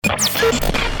Pete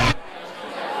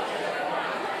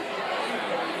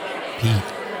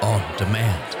on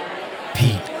Demand.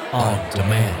 Pete on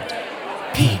Demand.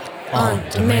 Pete on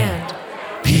Demand.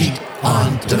 Pete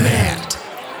on Demand.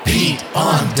 Pete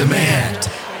on Demand.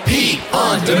 Pete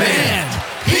on Demand.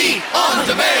 Pete on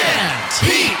Demand.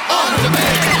 Pete on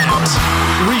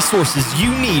Demand. Resources you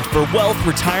need for wealth,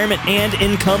 retirement, and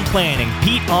income planning.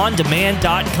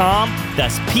 PeteOnDemand.com.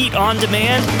 That's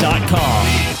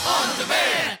PeteOnDemand.com.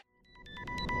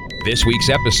 This week's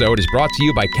episode is brought to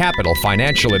you by Capital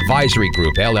Financial Advisory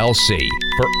Group, LLC,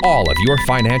 for all of your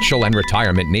financial and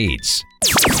retirement needs.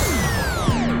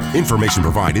 Information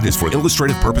provided is for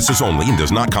illustrative purposes only and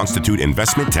does not constitute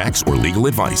investment, tax, or legal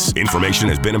advice. Information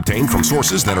has been obtained from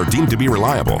sources that are deemed to be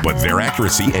reliable, but their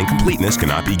accuracy and completeness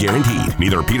cannot be guaranteed.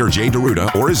 Neither Peter J.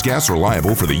 D'Arruda or his guests are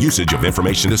liable for the usage of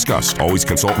information discussed. Always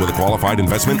consult with a qualified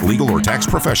investment, legal, or tax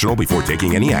professional before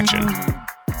taking any action.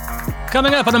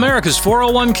 Coming up on America's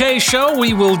 401k show,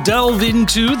 we will delve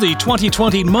into the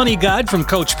 2020 Money Guide from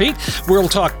Coach Pete. We'll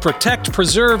talk protect,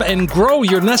 preserve, and grow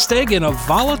your nest egg in a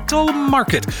volatile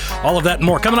market. All of that and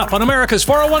more coming up on America's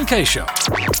 401k show.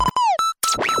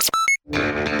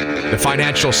 The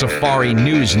Financial Safari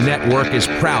News Network is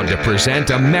proud to present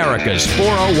America's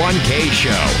 401k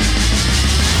show.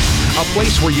 A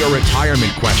place where your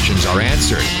retirement questions are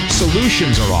answered,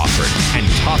 solutions are offered, and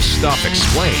tough stuff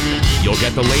explained. You'll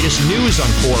get the latest news on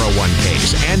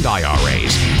 401ks and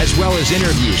IRAs, as well as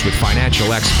interviews with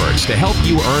financial experts to help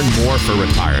you earn more for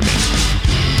retirement.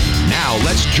 Now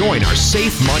let's join our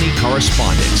Safe Money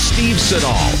correspondent, Steve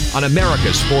Siddall, on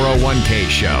America's 401k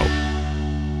show.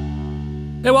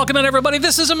 Hey, welcome in, everybody.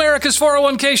 This is America's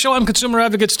 401k show. I'm consumer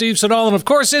advocate Steve Siddall, and of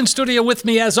course, in studio with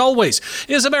me, as always,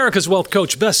 is America's Wealth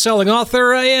Coach, best-selling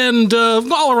author, and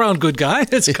all-around good guy.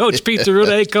 It's Coach Pete D'Arruda.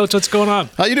 Hey, Coach, what's going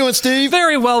on? How you doing, Steve?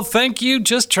 Very well, thank you.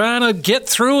 Just trying to get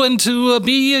through and to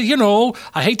be,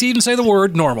 I hate to even say the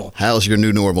word normal. How's your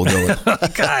new normal going?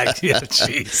 God, yeah,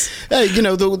 jeez. Hey,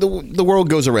 the world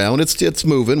goes around. It's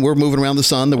moving. We're moving around the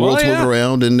sun. The world's moving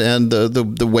around, and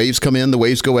the waves come in, the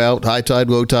waves go out, high tide,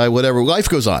 low tide, whatever. Life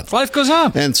goes on. Life goes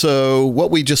on. And so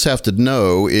what we just have to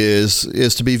know is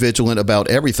to be vigilant about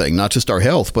everything, not just our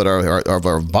health, but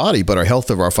our body, but our health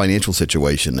of our financial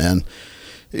situation. And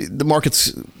the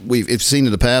markets we've seen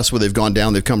in the past where they've gone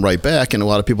down, they've come right back, and a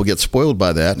lot of people get spoiled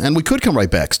by that. And we could come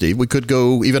right back, Steve. We could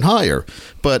go even higher.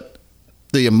 But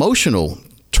the emotional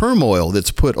turmoil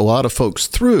that's put a lot of folks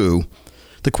through,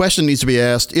 the question needs to be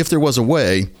asked, if there was a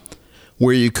way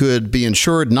where you could be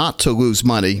insured not to lose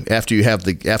money after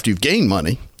you've gained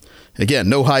money. Again,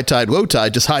 no high tide, low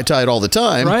tide, just high tide all the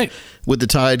time. Right. With the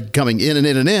tide coming in and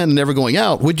in and in, never going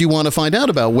out. Would you want to find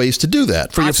out about ways to do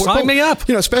that for your portfolio? Sign me up.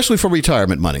 Especially for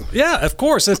retirement money. Yeah, of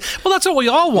course. Well, that's what we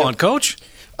all want, Coach.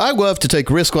 I love to take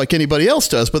risk like anybody else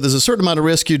does, but there's a certain amount of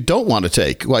risk you don't want to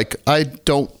take. Like, I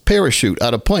don't parachute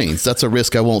out of planes. That's a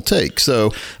risk I won't take.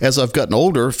 So as I've gotten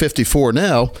older, 54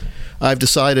 now, I've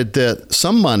decided that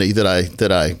some money that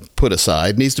I put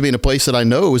aside needs to be in a place that I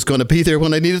know is going to be there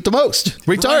when I need it the most.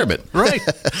 Retirement. Right.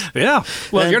 Yeah.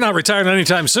 Well, you're not retiring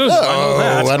anytime soon. No,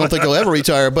 I don't think I'll ever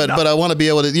retire, but I want to be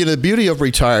able to, the beauty of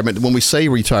retirement, when we say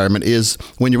retirement, is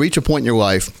when you reach a point in your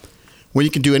life where you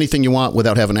can do anything you want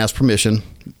without having to ask permission,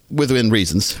 within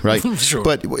reasons, right? Sure.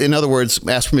 But in other words,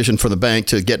 ask permission from the bank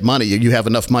to get money. You have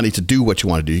enough money to do what you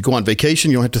want to do. You go on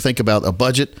vacation, you don't have to think about a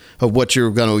budget of what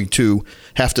you're going to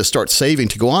have to start saving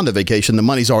to go on the vacation. The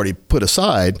money's already put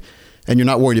aside, and you're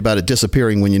not worried about it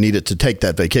disappearing when you need it to take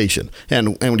that vacation.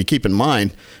 And when you keep in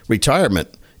mind,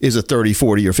 retirement is a 30,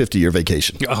 40, or 50-year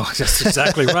vacation. Oh, that's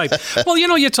exactly right. Well,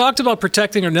 you talked about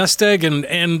protecting your nest egg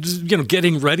and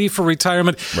getting ready for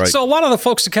retirement. Right. So a lot of the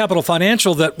folks at Capital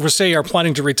Financial that are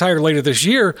planning to retire later this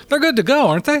year, they're good to go,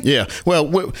 aren't they? Yeah. Well,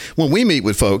 when we meet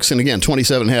with folks, and again,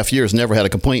 27 and a half years, never had a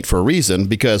complaint for a reason,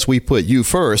 because we put you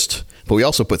first, but we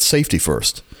also put safety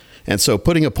first. And so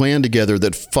putting a plan together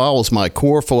that follows my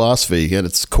core philosophy, and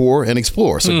it's core and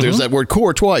explore. So there's that word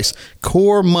core twice.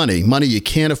 Core money you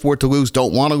can't afford to lose,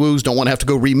 don't want to have to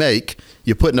go remake.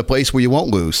 You put in a place where you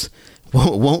won't lose.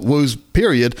 Won't lose,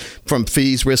 period, from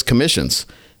fees, risk, commissions.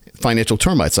 Financial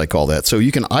termites, I call that. So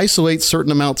you can isolate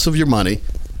certain amounts of your money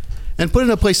and put it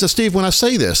in a place. Now, Steve, when I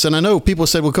say this, and I know people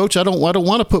say, well, Coach, I don't want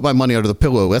to put my money under the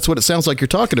pillow. That's what it sounds like you're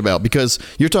talking about, because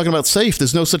you're talking about safe.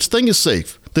 There's no such thing as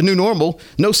safe. The new normal,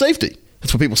 no safety.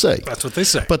 That's what people say. That's what they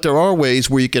say. But there are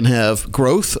ways where you can have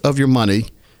growth of your money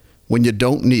when you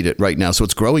don't need it right now. So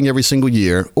it's growing every single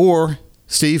year. Or,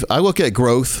 Steve, I look at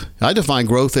growth. I define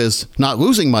growth as not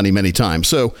losing money many times.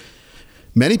 So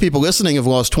many people listening have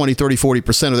lost 20, 30,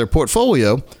 40% of their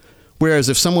portfolio. Whereas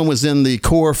if someone was in the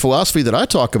core philosophy that I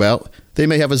talk about, they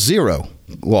may have a zero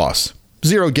loss.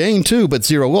 Zero gain too, but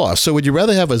zero loss. So would you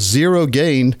rather have a zero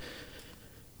gain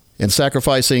and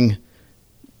sacrificing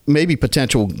maybe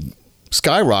potential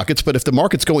skyrockets, but if the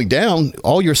market's going down,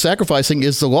 all you're sacrificing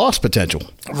is the loss potential.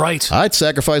 Right. I'd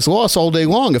sacrifice loss all day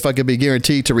long if I could be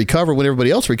guaranteed to recover when everybody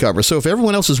else recovers. So if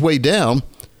everyone else is way down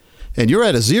and you're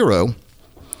at a zero,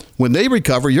 when they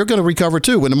recover, you're going to recover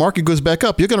too. When the market goes back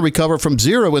up, you're going to recover from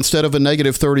zero instead of a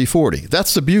negative 30, 40.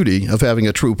 That's the beauty of having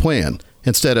a true plan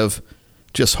instead of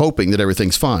just hoping that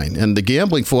everything's fine. And the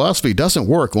gambling philosophy doesn't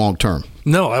work long term.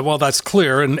 No, well, that's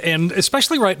clear, and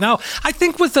especially right now, I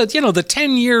think with the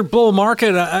 10-year bull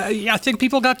market, I think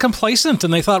people got complacent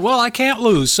and they thought, well, I can't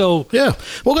lose. So yeah,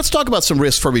 well, let's talk about some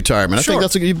risks for retirement. Sure. I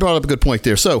think you brought up a good point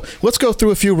there. So let's go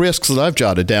through a few risks that I've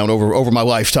jotted down over my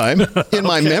lifetime in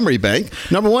my memory bank.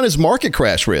 Number one is market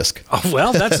crash risk. Oh,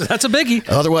 well, that's a biggie.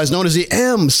 Otherwise known as the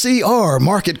MCR,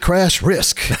 market crash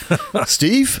risk.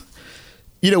 Steve,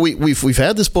 we've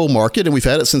had this bull market and we've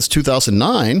had it since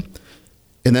 2009.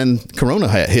 And then Corona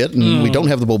hit, and we don't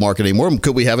have the bull market anymore.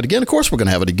 Could we have it again? Of course we're going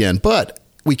to have it again. But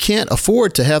we can't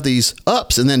afford to have these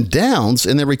ups and then downs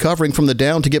and then recovering from the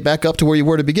down to get back up to where you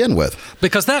were to begin with.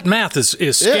 Because that math is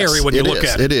scary when you look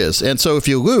at it. It is. And so if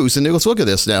you lose, and let's look at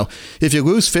this now. If you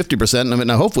lose 50%,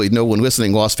 now hopefully no one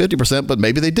listening lost 50%, but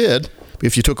maybe they did.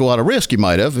 If you took a lot of risk, you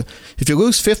might have. If you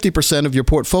lose 50% of your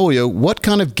portfolio, what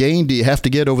kind of gain do you have to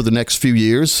get over the next few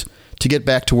years to get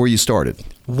back to where you started?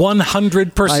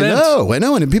 100%. I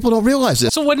know, and people don't realize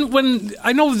this. So when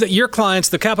I know that your clients,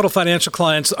 the Capital Financial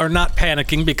clients, are not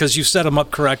panicking because you set them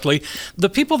up correctly, the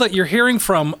people that you're hearing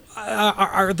from,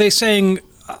 are they saying,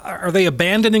 are they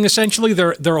abandoning essentially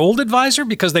their old advisor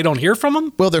because they don't hear from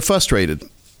them? Well, they're frustrated.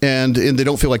 And they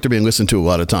don't feel like they're being listened to a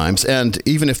lot of times. And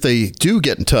even if they do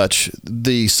get in touch,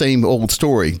 the same old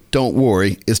story, don't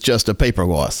worry, it's just a paper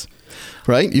loss.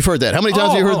 Right? You've heard that. How many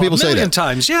times have you heard people say that? A million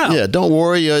times, yeah. Yeah, don't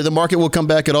worry. The market will come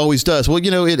back. It always does. Well,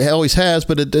 it always has,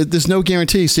 but there's no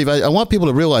guarantee, Steve. I want people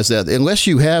to realize that. Unless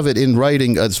you have it in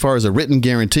writing as far as a written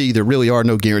guarantee, there really are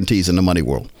no guarantees in the money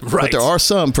world. Right. But there are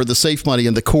some for the safe money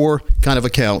and the core kind of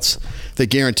accounts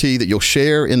that guarantee that you'll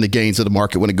share in the gains of the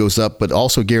market when it goes up, but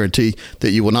also guarantee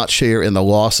that you will not share in the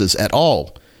losses at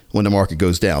all when the market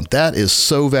goes down. That is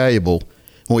so valuable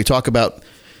when we talk about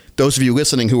those of you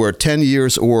listening who are 10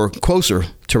 years or closer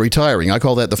to retiring. I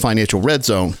call that the financial red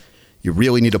zone. You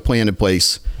really need a plan in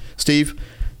place. Steve,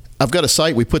 I've got a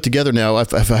site we put together now.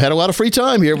 I've had a lot of free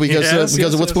time here because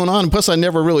of what's going on. And plus, I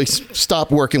never really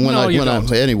stop working when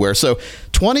I'm anywhere. So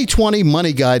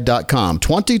 2020moneyguide.com.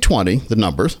 2020, the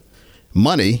numbers,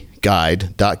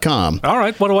 moneyguide.com. All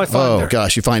right. What do I find there? Oh,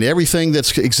 gosh. You find everything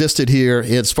that's existed here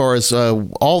as far as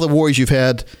all the worries you've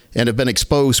had and have been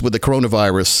exposed with the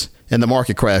coronavirus and the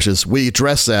market crashes. We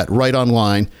address that right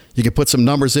online. You can put some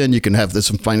numbers in. You can have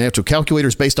some financial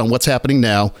calculators based on what's happening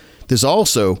now. There's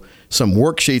also some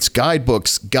worksheets,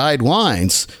 guidebooks,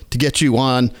 guidelines to get you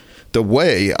on the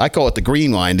way. I call it the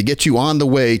green line, to get you on the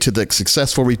way to the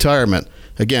successful retirement.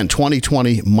 Again,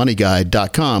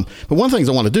 2020moneyguide.com. But one of the things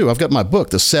I want to do, I've got my book,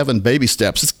 The 7 Baby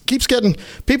Steps.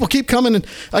 People keep coming, and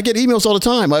I get emails all the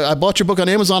time. I bought your book on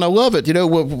Amazon. I love it.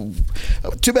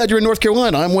 Too bad you're in North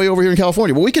Carolina. I'm way over here in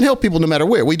California. Well, we can help people no matter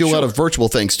where. We do a lot of virtual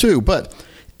things too. But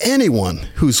anyone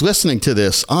who's listening to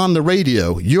this on the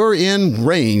radio, you're in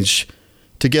range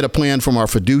to get a plan from our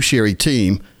fiduciary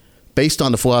team based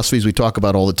on the philosophies we talk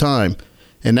about all the time.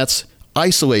 And that's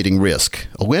isolating risk,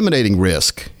 eliminating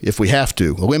risk if we have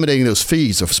to, eliminating those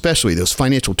fees, especially those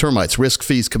financial termites, risk,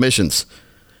 fees, commissions.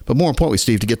 But more importantly,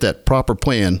 Steve, to get that proper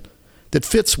plan that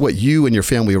fits what you and your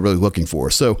family are really looking for.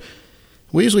 So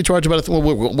we usually charge about,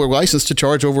 we're licensed to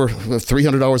charge over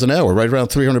 $300 an hour, right around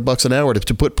 $300 an hour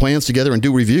to put plans together and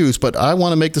do reviews. But I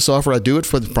want to make this offer. I do it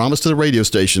for the promise to the radio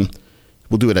station.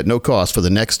 We'll do it at no cost for the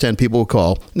next 10 people who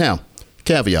call. Now,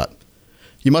 caveat.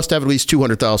 You must have at least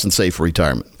 $200,000 saved for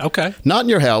retirement. Okay. Not in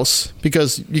your house,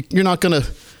 because you're not going to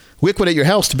liquidate your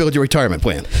house to build your retirement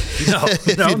plan. No,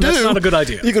 that's not a good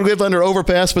idea. You can live under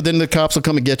overpass, but then the cops will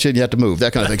come and get you and you have to move,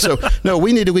 that kind of thing. So, no,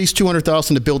 we need at least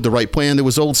 $200,000 to build the right plan. There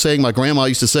was an old saying my grandma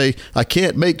used to say, I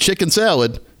can't make chicken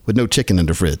salad with no chicken in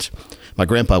the fridge. My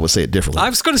grandpa would say it differently. I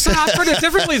was going to say, I've heard it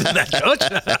differently than that, Coach.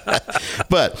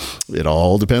 But it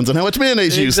all depends on how much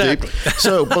mayonnaise you use, Steve.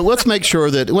 So, but let's make sure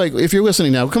that, if you're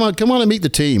listening now, come on and meet the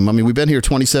team. I mean, we've been here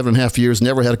 27 and a half years,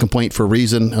 never had a complaint for a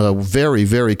reason. A very,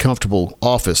 very comfortable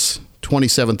office,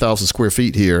 27,000 square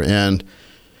feet here. And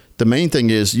the main thing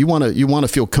is you want to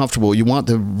feel comfortable. You want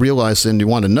to realize and you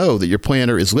want to know that your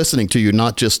planner is listening to you,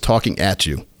 not just talking at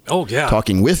you. Oh, yeah.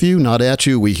 Talking with you, not at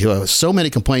you. We have so many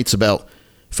complaints about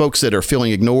folks that are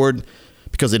feeling ignored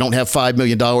because they don't have $5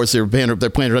 million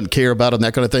their planner doesn't care about and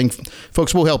that kind of thing.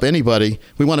 Folks, we'll help anybody.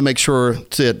 We want to make sure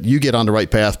that you get on the right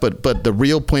path, but the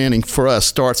real planning for us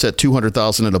starts at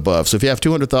 $200,000 and above. So if you have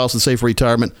 $200,000 saved for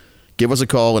retirement, give us a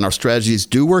call, and our strategies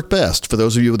do work best for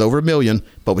those of you with over $1 million,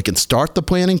 but we can start the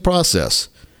planning process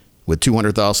with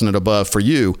 $200,000 and above for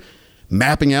you,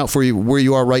 mapping out for you where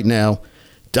you are right now,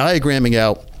 diagramming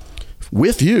out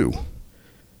with you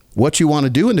what you want to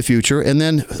do in the future, and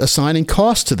then assigning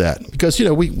costs to that. Because,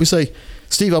 we say,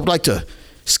 Steve, I would like to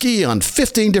ski on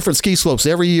 15 different ski slopes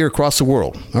every year across the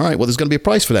world. All right, well, there's going to be a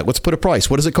price for that. Let's put a price.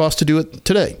 What does it cost to do it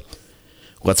today?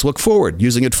 Let's look forward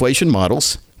using inflation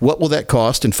models. What will that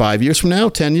cost in 5 years from now,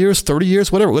 10 years, 30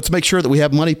 years, whatever? Let's make sure that we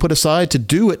have money put aside to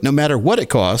do it no matter what it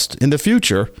costs in the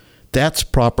future. That's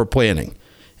proper planning.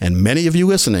 And many of you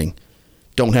listening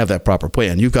don't have that proper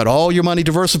plan. You've got all your money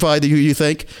diversified that you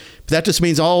think. That just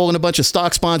means all in a bunch of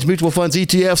stocks, bonds, mutual funds,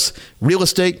 ETFs, real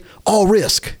estate, all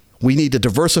risk. We need to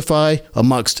diversify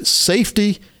amongst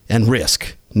safety and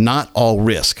risk, not all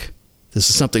risk. This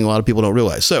is something a lot of people don't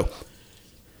realize. So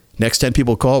next 10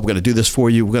 people call, we're going to do this for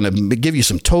you. We're going to give you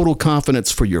some total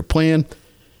confidence for your plan.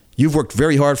 You've worked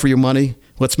very hard for your money.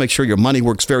 Let's make sure your money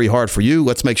works very hard for you.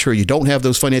 Let's make sure you don't have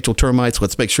those financial termites.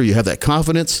 Let's make sure you have that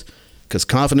confidence, because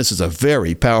confidence is a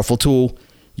very powerful tool.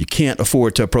 You can't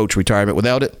afford to approach retirement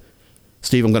without it.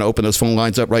 Steve, I'm going to open those phone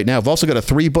lines up right now. I've also got a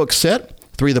 3-book set,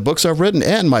 3 of the books I've written,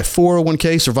 and my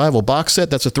 401k survival box set.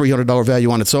 That's a $300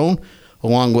 value on its own,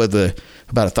 along with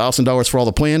about $1,000 for all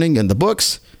the planning and the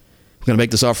books. We're going to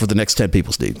make this offer for the next 10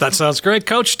 people, Steve. That sounds great,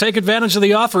 Coach. Take advantage of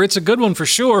the offer. It's a good one for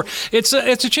sure. It's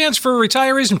a chance for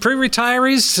retirees and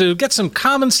pre-retirees to get some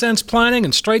common sense planning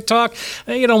and straight talk.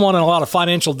 You don't want a lot of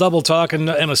financial double talk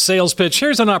and a sales pitch.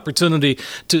 Here's an opportunity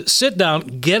to sit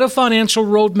down, get a financial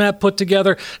roadmap put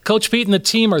together. Coach Pete and the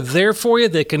team are there for you.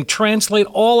 They can translate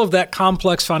all of that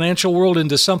complex financial world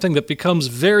into something that becomes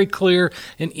very clear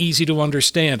and easy to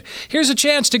understand. Here's a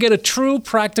chance to get a true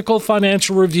practical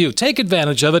financial review. Take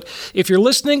advantage of it. If you're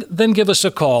listening, then give us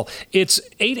a call. It's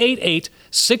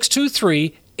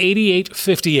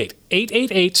 888-623-8858.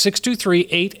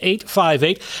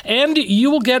 888-623-8858, and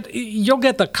you'll get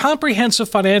the comprehensive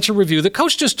financial review that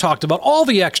Coach just talked about, all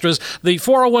the extras, the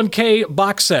 401k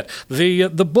box set, the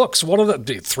books, the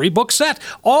 3-book set,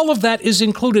 all of that is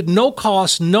included, no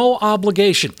cost, no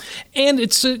obligation. And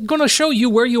it's going to show you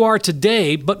where you are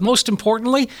today, but most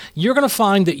importantly, you're going to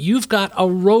find that you've got a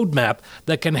roadmap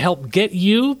that can help get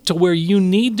you to where you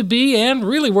need to be and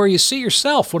really where you see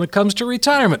yourself when it comes to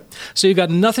retirement. So you've got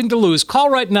nothing to lose. Call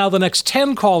right now, the next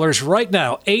 10 callers right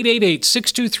now,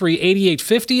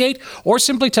 888-623-8858, or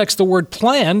simply text the word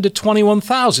PLAN to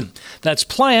 21,000. That's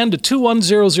PLAN to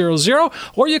 21000,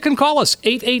 or you can call us,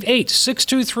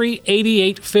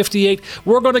 888-623-8858.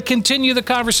 We're going to continue the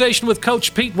conversation with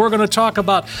Coach Pete. We're going to talk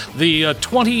about the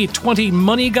 2020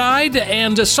 Money Guide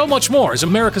and so much more as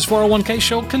America's 401k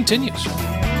show continues.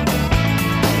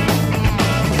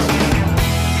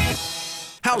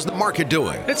 How's the market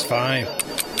doing? It's fine.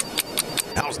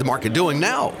 How's the market doing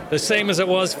now? The same as it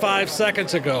was 5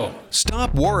 seconds ago.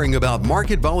 Stop worrying about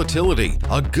market volatility.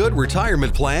 A good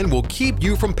retirement plan will keep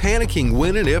you from panicking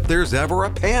when and if there's ever a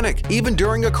panic, even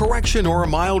during a correction or a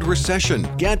mild recession.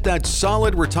 Get that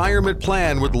solid retirement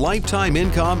plan with lifetime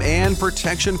income and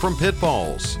protection from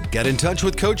pitfalls. Get in touch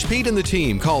with Coach Pete and the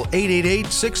team. Call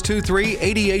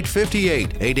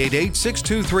 888-623-8858,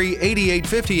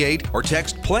 888-623-8858, or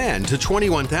text PLAN to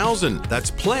 21,000.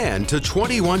 That's PLAN to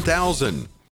 21,000.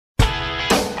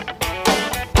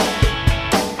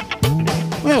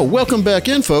 Well, welcome back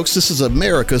in, folks. This is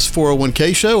America's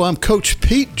 401k show. I'm Coach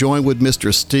Pete, joined with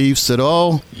Mr. Steve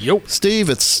Siddall. Yo. Steve,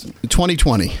 it's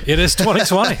 2020. It is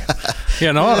 2020.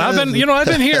 And I've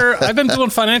been here. I've been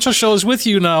doing financial shows with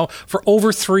you now for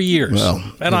over 3 years. Well,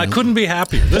 and I couldn't be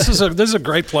happier. This is a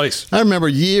great place. I remember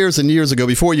years and years ago,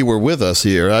 before you were with us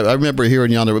here, I remember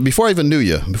hearing you on there, before I even knew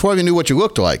you, before I even knew what you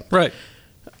looked like. Right.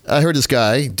 I heard this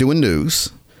guy doing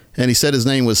news. And he said his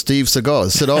name was Steve Siddall.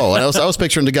 And I was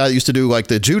picturing the guy that used to do like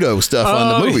the judo stuff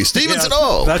on the movie. Steven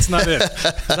Siddall. That's not it.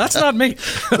 That's not me.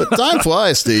 But time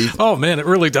flies, Steve. Oh man, it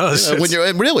really does. When you're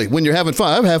having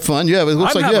fun, I have fun. It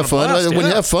looks like you have fun. Blast, when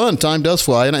you have fun, time does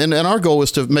fly. And our goal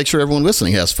is to make sure everyone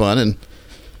listening has fun. And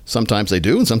sometimes they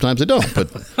do, and sometimes they don't.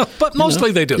 But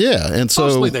mostly they do. Yeah, and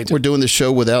so we're doing this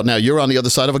show without. Now you're on the other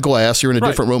side of a glass. You're in a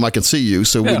different room. I can see you.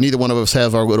 So neither one of us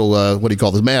have our little what do you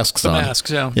call the masks on? The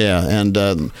masks, yeah. Yeah,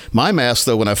 and my mask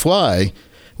though, when I fly,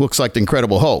 looks like the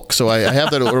Incredible Hulk. So I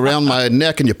have that around my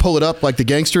neck, and you pull it up like the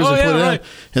gangsters and put it out.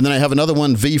 And then I have another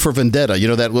one, V for Vendetta. You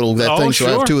know that thing. Sure. So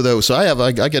I have two of those. So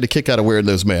I get a kick out of wearing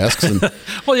those masks. And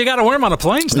well, you got to wear them on the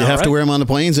planes now. You have to wear them on the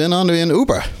planes and in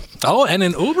Uber. Oh, and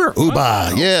in Uber.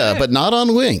 Yeah, but not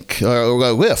on Wink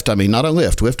or Lyft. I mean, not on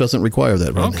Lyft. Lyft doesn't require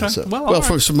that right now. So. Well,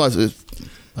 for some.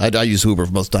 I use Uber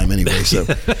for most of the time anyway. So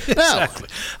exactly.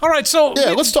 Now, all right. So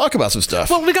let's talk about some stuff.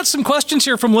 Well, we got some questions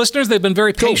here from listeners. They've been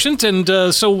very patient, and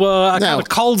so I kind of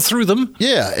called through them.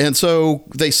 Yeah, and so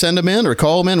they send them in or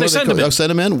call them in. They send them in. Oh, send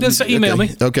them in. Just email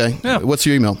me. Okay. Yeah. What's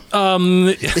your email?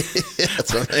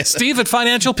 Steve at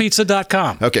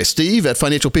financialpizza.com. Okay, Steve at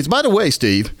financialpizza. By the way,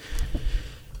 Steve,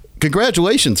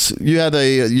 congratulations. You had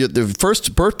the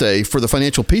first birthday for the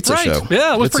Financial Pizza Show.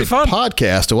 Yeah, it was pretty fun.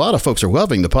 Podcast. A lot of folks are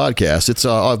loving the podcast. It's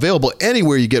available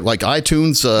anywhere you get, like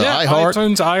iTunes, iHeart.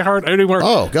 iTunes, iHeart, anywhere.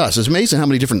 Oh, gosh. It's amazing how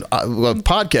many different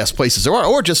podcast places there are,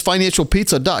 or just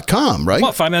financialpizza.com, right?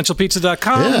 Well,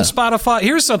 financialpizza.com and Spotify.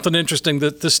 Here's something interesting.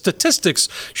 The statistics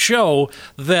show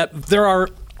that there are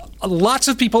lots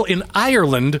of people in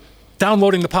Ireland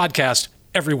downloading the podcast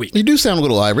every week. You do sound a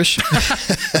little Irish.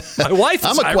 My wife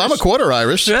is Irish. I'm a quarter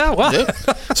Irish. Yeah, well. Yeah.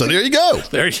 So there you go.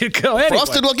 There you go. Anyway.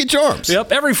 Frosted Lucky Charms.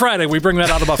 Yep. Every Friday we bring that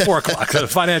out about 4 o'clock.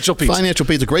 Financial Pizza. Financial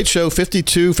Pizza. Great show.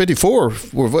 52, 54.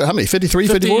 How many? 53,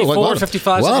 54?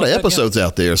 55. A lot of episodes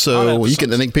out there. So I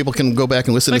think people can go back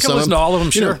and listen to some of them. They can listen to all of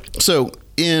them, sure. So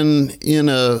in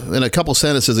a couple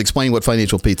sentences, explain what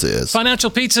Financial Pizza is.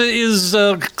 Financial Pizza is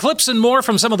clips and more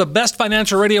from some of the best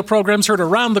financial radio programs heard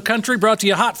around the country, brought to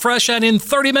you hot, fresh, and in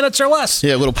 30 minutes or less.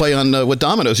 Yeah, a little play on what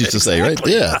Domino's used to say, right?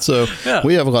 Yeah. So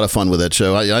we have a lot of fun with that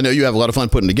show. I know you have a lot of fun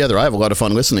putting it together. I have a lot of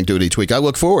fun listening to it each week. I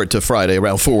look forward to Friday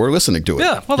around 4 listening to it.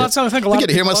 Yeah, well, that's how I think a lot of people I get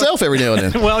to hear myself every now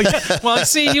and then. Well,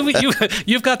 see,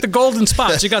 you've got the golden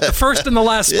spots. You got the first and the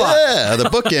last spot. Yeah, the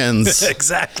bookends.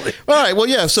 Exactly. All right, well,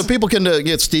 yeah, so people can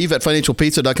get Steve at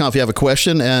financialpizza.com if you have a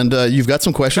question, and you've got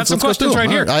some questions. Got some questions right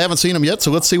here. I haven't seen them yet,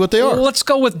 so let's see what they are. Well, let's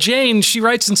go with Jane. She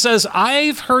writes and says,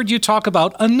 I've heard you talk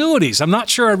about annuities. I'm not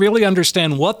sure I really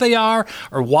understand what they are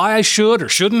or why I should or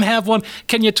shouldn't have one.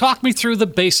 Can you talk me through the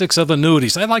basics of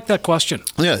annuities? I like that question.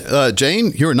 Yeah,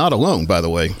 Jane, you're not alone, by the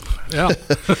way. Yeah.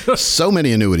 So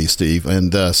many annuities, Steve,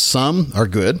 and some are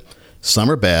good, some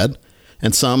are bad,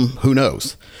 and some, who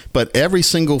knows. But every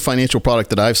single financial product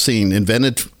that I've seen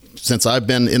invented since I've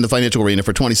been in the financial arena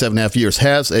for 27 and a half years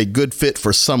has a good fit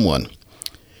for someone.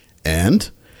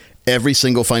 And every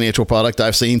single financial product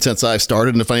I've seen since I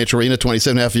started in the financial arena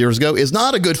 27 and a half years ago is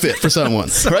not a good fit for someone,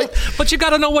 right? But you got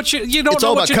to know what you don't It's know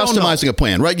all what about you don't know. customizing a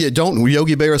plan, right?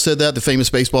 Yogi Berra said that, the famous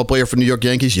baseball player for New York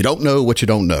Yankees. You don't know what you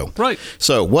don't know. Right.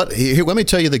 So let me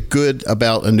tell you the good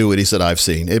about annuities that I've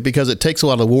seen. Because it takes a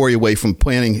lot of worry away from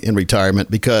planning in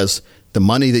retirement, because the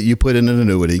money that you put in an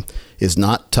annuity is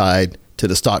not tied to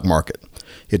the stock market.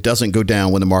 It doesn't go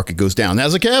down when the market goes down.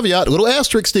 As a caveat, a little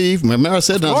asterisk, Steve. Remember I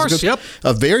said, of course, yep.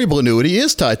 A variable annuity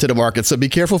is tied to the market, so be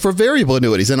careful for variable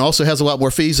annuities, and also has a lot more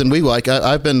fees than we like.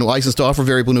 I've been licensed to offer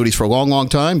variable annuities for a long, long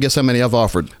time. Guess how many I've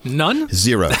offered? None?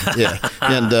 0. Yeah.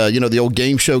 And, the old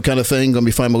game show kind of thing, let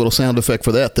me find my little sound effect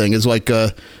for that thing, is like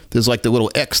there's like the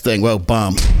little X thing. Well,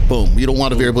 boom. You don't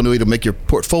want a variable annuity to make your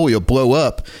portfolio blow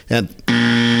up, and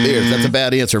that's a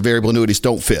bad answer. Variable annuities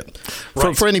don't fit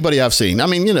for anybody I've seen. I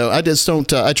mean, I just don't.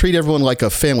 I treat everyone like a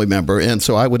family member, and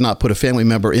so I would not put a family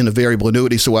member in a variable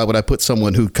annuity. So why would I put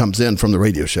someone who comes in from the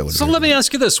radio show? So let me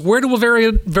ask you this: where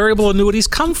do variable annuities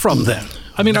come from then?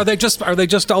 I mean, are they just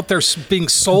out there being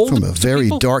sold from a very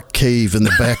dark cave in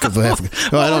the back of Africa?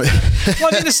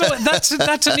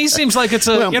 That to me seems like it's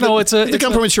a. They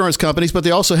come from insurance companies, but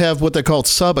they also have what they're called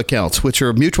sub accounts, which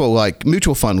are mutual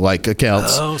fund like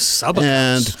accounts. Oh, sub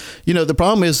accounts. And the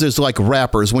problem is there's like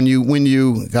wrappers when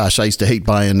you. Gosh, I used to hate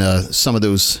buying some of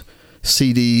those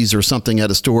CDs or something at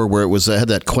a store where it was had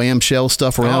that clamshell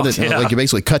stuff around it. Yeah. Like you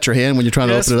basically cut your hand when you're trying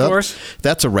to open it up. Course.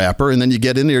 That's a wrapper, and then you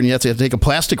get in there and you have to take a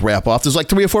plastic wrap off. There's like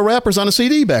 3 or 4 wrappers on a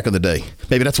CD back in the day.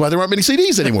 Maybe that's why there aren't many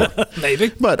CDs anymore.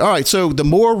 Maybe. But all right, so the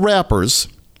more wrappers.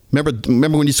 Remember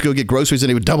when you used to go get groceries and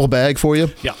they would double bag for you?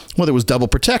 Yeah. Well, there was double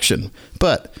protection,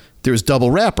 but there's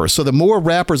double wrappers. So the more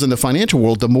wrappers in the financial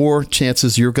world, the more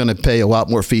chances you're going to pay a lot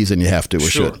more fees than you have to or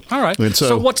should. All right. And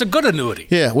so what's a good annuity?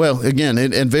 Yeah, well, again,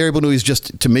 and variable annuities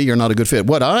just, to me, are not a good fit.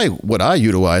 What I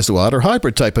utilize a lot are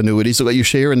hybrid type annuities that let you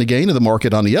share in the gain of the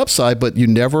market on the upside, but you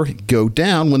never go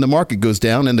down when the market goes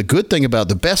down. And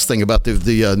the best thing about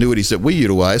the annuities that we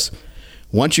utilize,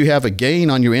 once you have a gain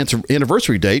on your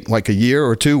anniversary date, like a year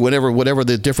or two, whatever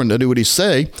the different annuities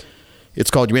say, it's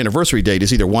called your anniversary date.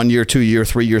 It's either 1 year, 2 year,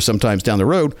 3 years, sometimes down the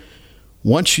road.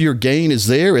 once your gain is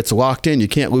there, it's locked in. You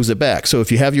can't lose it back. So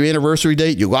if you have your anniversary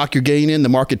date, you lock your gain in, the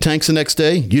market tanks the next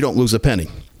day, you don't lose a penny.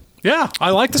 Yeah, I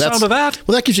like the sound of that.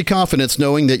 Well, that gives you confidence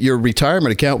knowing that your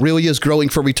retirement account really is growing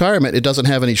for retirement. It doesn't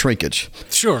have any shrinkage.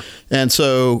 Sure. And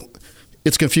so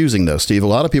it's confusing, though, Steve. A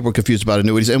lot of people are confused about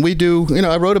annuities. And we do,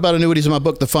 I wrote about annuities in my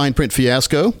book, The Fine Print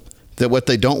Fiasco, that what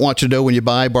they don't want you to know when you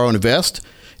buy, borrow, and invest.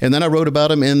 And then I wrote about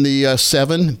them in the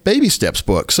 7 Baby Steps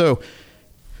book. So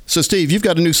Steve, you've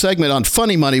got a new segment on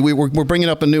funny money. We're bringing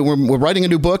up we're writing a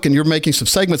new book, and you're making some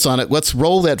segments on it. Let's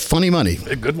roll that funny money.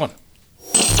 A good one.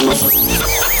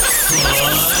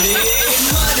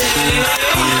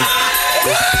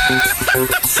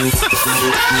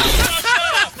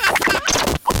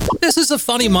 This is a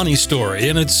funny money story,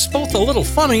 and it's both a little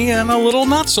funny and a little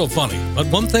not so funny. But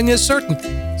one thing is certain,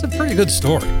 it's a pretty good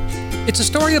story. It's a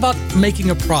story about making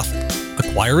a profit,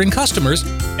 acquiring customers,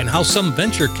 and how some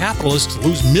venture capitalists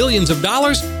lose millions of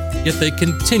dollars, yet they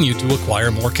continue to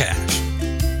acquire more cash.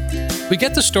 We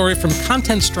get the story from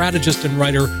content strategist and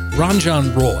writer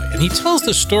Ranjan Roy, and he tells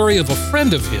the story of a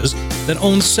friend of his that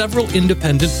owns several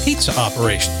independent pizza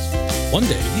operations. One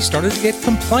day, he started to get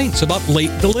complaints about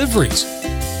late deliveries.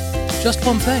 Just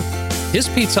one thing, his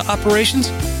pizza operations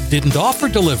didn't offer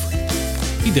delivery.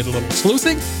 He did a little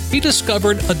sleuthing. He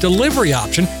discovered a delivery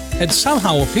option had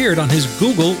somehow appeared on his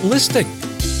Google listing.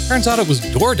 Turns out it was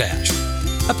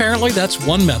DoorDash. Apparently, that's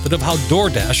one method of how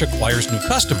DoorDash acquires new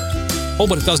customers. Oh,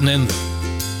 but it doesn't end there.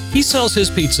 He sells his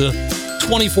pizza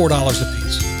 $24 a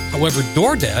piece. However,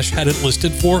 DoorDash had it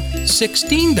listed for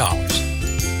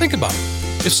 $16. Think about it.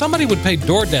 If somebody would pay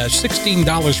DoorDash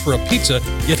 $16 for a pizza,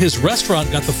 yet his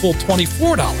restaurant got the full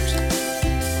 $24.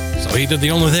 So he did the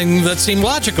only thing that seemed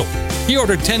logical. He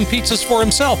ordered 10 pizzas for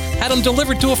himself, had them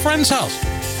delivered to a friend's house.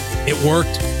 It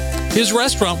worked. His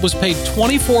restaurant was paid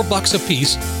 $24 a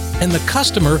piece, and the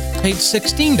customer paid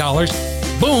 $16.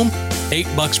 Boom,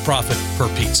 $8 profit per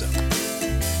pizza.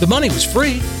 The money was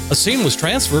free. A scene was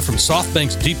transferred from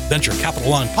SoftBank's deep venture capital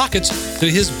line pockets to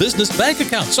his business bank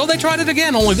account. So they tried it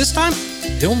again, only this time,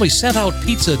 they only sent out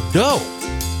pizza dough.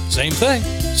 Same thing,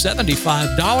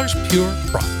 $75 pure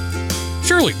profit.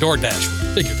 Surely DoorDash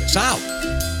would figure this out.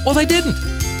 Well, they didn't.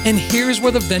 And here's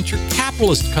where the venture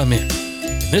capitalists come in.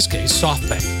 In this case,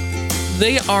 SoftBank.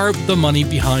 They are the money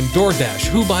behind DoorDash,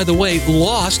 who, by the way,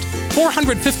 lost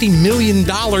 $450 million,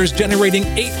 generating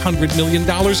 $800 million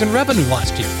in revenue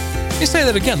last year. Let me say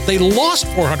that again. They lost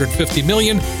 $450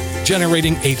 million,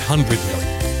 generating $800 million.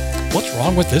 What's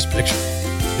wrong with this picture?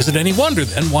 Is it any wonder,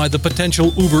 then, why the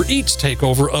potential Uber Eats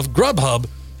takeover of Grubhub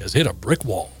has hit a brick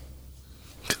wall?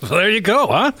 There you go,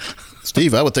 huh?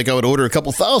 Steve, I would think I would order a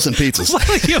couple thousand pizzas.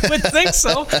 Well, you would think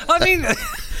so. I mean,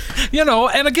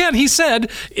 and again, he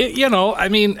said,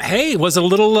 hey, was it a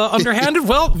little underhanded?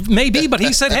 Well, maybe, but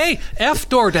he said, hey, F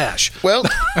DoorDash. Well,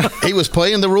 he was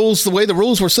playing the rules the way the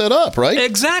rules were set up, right?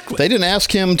 Exactly. They didn't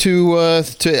ask him to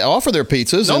offer their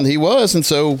pizzas, nope. And he was. And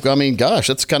so, I mean, gosh,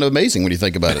 that's kind of amazing when you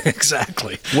think about it.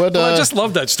 Exactly. I just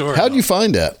love that story. How'd you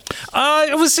find that?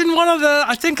 It was in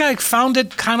I think I found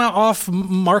it kind of off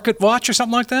Market Watch or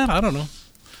something like that. I don't know.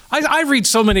 I read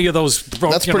so many of those.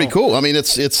 That's pretty cool. I mean,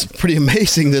 it's pretty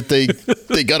amazing that they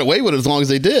got away with it as long as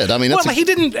they did. I mean, he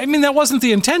didn't. I mean, that wasn't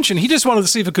the intention. He just wanted to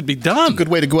see if it could be done. It's a good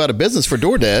way to go out of business for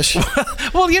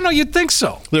DoorDash. Well, you'd think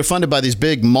so. They're funded by these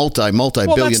big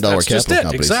multi-billion-dollar capital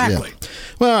companies. Exactly. Yeah.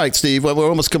 Well, all right, Steve. Well, we're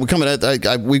almost coming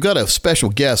at. We've got a special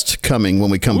guest coming when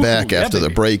we come back after the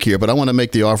break here. But I want to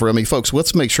make the offer. I mean, folks,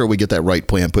 let's make sure we get that right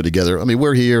plan put together. I mean,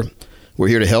 we're here. We're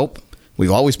here to help.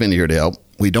 We've always been here to help.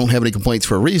 We don't have any complaints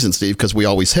for a reason, Steve, because we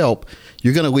always help.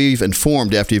 You're going to leave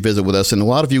informed after you visit with us. And a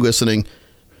lot of you listening,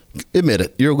 admit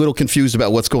it, you're a little confused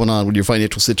about what's going on with your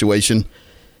financial situation.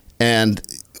 And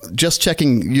just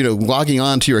checking, logging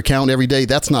on to your account every day,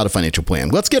 that's not a financial plan.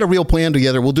 Let's get a real plan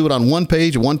together. We'll do it on a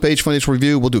one-page financial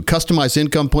review. We'll do a customized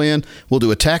income plan. We'll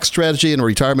do a tax strategy and a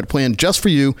retirement plan just for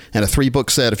you, and a 3-book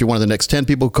set if you're one of the next 10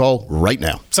 people who call right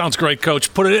now. Sounds great,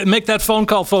 Coach. Make that phone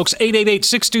call, folks,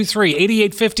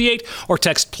 888-623-8858, or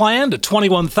text PLAN to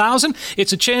 21,000.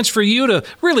 It's a chance for you to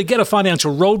really get a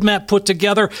financial roadmap put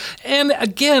together. And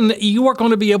again, you are going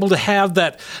to be able to have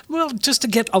that, just to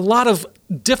get a lot of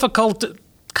difficult,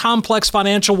 complex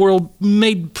financial world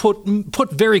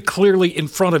put very clearly in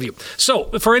front of you. So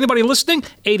for anybody listening,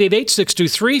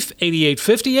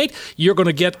 888-623-8858, you're going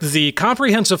to get the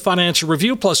comprehensive financial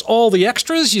review plus all the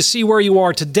extras. You see where you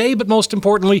are today, but most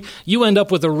importantly, you end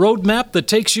up with a roadmap that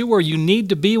takes you where you need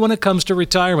to be when it comes to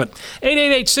retirement.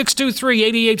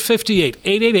 888-623-8858,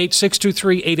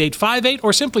 888-623-8858,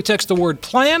 or simply text the word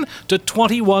PLAN to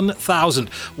 21,000.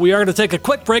 We are going to take a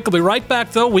quick break. We'll be right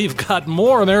back, though. We've got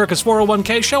more America's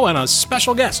 401k 401k Show and a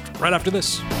special guest right after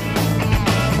this.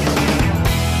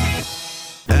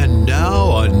 And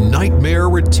now, a nightmare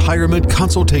retirement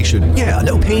consultation. Yeah,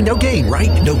 no pain, no gain,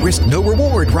 right? No risk, no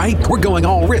reward, right? We're going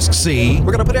all risk, see?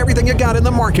 We're going to put everything you got in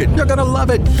the market. You're going to love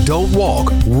it. Don't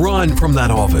walk. Run from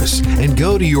that office and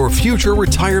go to your future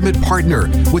retirement partner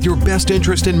with your best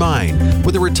interest in mind,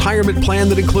 with a retirement plan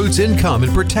that includes income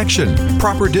and protection,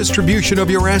 proper distribution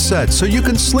of your assets so you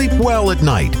can sleep well at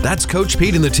night. That's Coach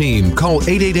Pete and the team. Call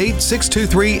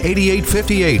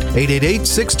 888-623-8858,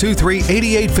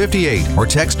 888-623-8858, or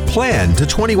text PLAN to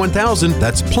 21,000.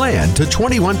 That's PLAN to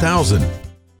 21,000.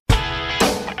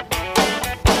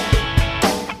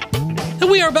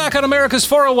 We are back on America's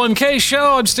 401k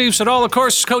Show. I'm Steve Siddall. Of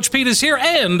course, Coach Pete is here,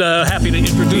 and happy to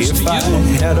introduce to you.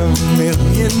 Had $1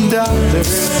 million.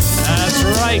 That's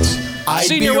right.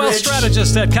 Senior Wealth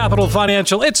Strategist at Capital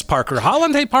Financial. It's Parker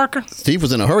Holland. Hey, Parker. Steve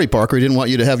was in a hurry, Parker. He didn't want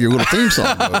you to have your little theme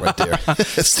song right there.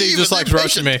 Steve just likes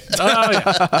rushing me. Oh,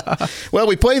 yeah. Well,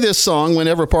 we play this song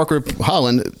whenever Parker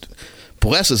Holland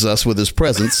blesses us with his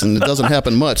presence, and it doesn't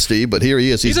happen much, Steve, but here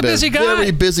he is. He's a busy guy.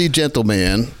 Very busy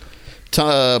gentleman.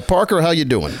 Parker, how you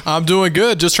doing? I'm doing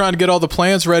good. Just trying to get all the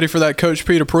plans ready for that Coach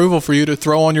Pete approval for you to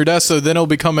throw on your desk, so then it'll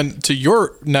be coming to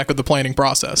your neck of the planning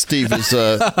process. Steve is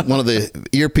one of the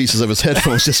earpieces of his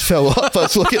headphones just fell off. I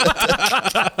was looking at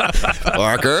that.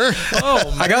 Parker.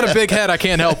 Oh, I got a big head. I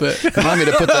can't help it. Remind me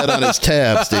to put that on his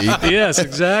tab, Steve. Yes,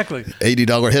 exactly.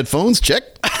 $80 headphones, check.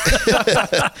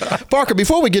 Parker,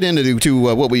 before we get into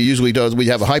what we usually do, we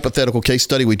have a hypothetical case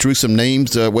study. We drew some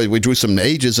names, we drew some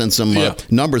ages and some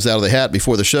numbers out of the hat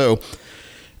before the show.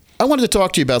 I wanted to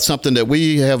talk to you about something that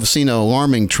we have seen an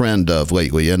alarming trend of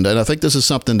lately, and I think this is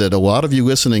something that a lot of you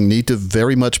listening need to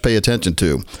very much pay attention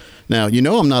to. Now, you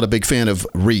know I'm not a big fan of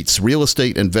REITs, real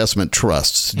estate investment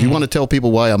trusts. Do you want to tell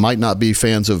people why I might not be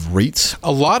fans of REITs?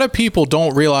 A lot of people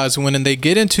don't realize when they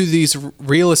get into these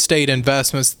real estate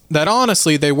investments that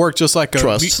honestly they work just like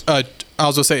trusts. I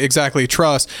was going to say exactly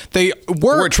trust. They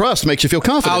work. Word trust makes you feel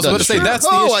confident. I was about to say that's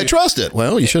the issue. I trust it.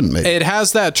 Well, you shouldn't make it. It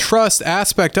has that trust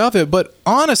aspect of it, but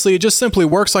honestly, it just simply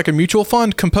works like a mutual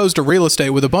fund composed of real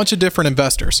estate with a bunch of different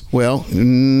investors. Well,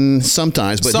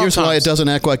 sometimes, but here's why it doesn't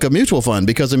act like a mutual fund.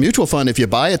 Because a mutual fund, if you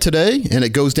buy it today and it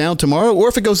goes down tomorrow, or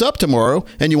if it goes up tomorrow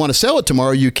and you want to sell it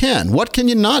tomorrow, you can. What can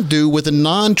you not do with a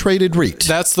non-traded REIT?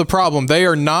 That's the problem. They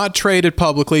are not traded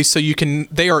publicly, so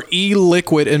they are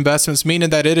illiquid investments,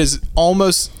 meaning that it is almost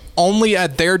only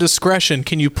at their discretion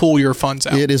can you pull your funds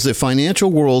out. It is the financial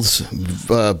world's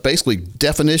basically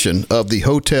definition of the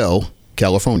Hotel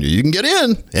California. You can get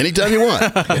in anytime you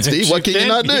want. Steve, what can you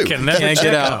not do? You can never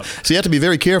get out. So you have to be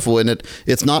very careful, and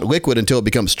it's not liquid until it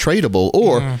becomes tradable.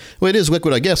 Or, well, it is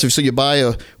liquid, I guess. So you buy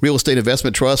a real estate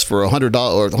investment trust for $100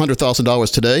 or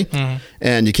 $100,000 today,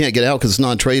 and you can't get out because it's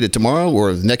non-traded tomorrow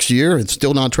or next year. It's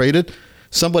still non-traded.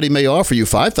 Somebody may offer you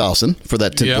 $5,000 for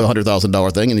that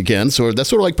 $100,000 thing, and again, so that's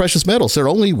sort of like precious metals. They're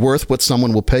only worth what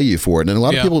someone will pay you for it. And a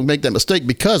lot of people make that mistake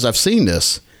because I've seen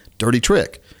this dirty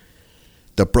trick.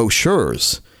 The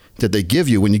brochures that they give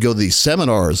you when you go to these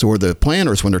seminars or the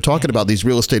planners when they're talking about these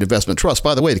real estate investment trusts.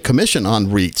 By the way, the commission on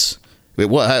REITs,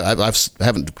 I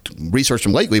haven't researched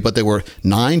them lately, but they were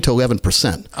 9 to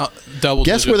 11%. Double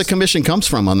Guess digits. where the commission comes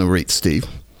from on the REITs, Steve?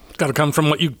 Got to come from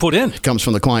what you put in. It comes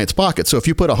from the client's pocket. So if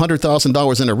you put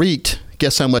 $100,000 in a REIT,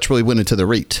 guess how much really went into the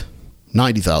REIT?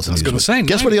 $90,000. I was going to say,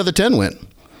 guess where the other 10 went?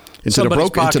 Into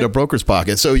the broker's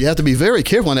pocket. So you have to be very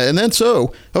careful on it. And then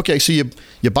so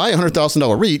you buy a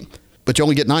 $100,000 REIT, but you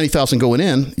only get $90,000 going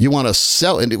in. You want to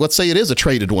sell it. Let's say it is a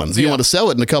traded one. So you want to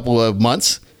sell it in a couple of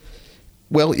months.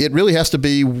 Well, it really has to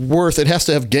be worth. It has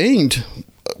to have gained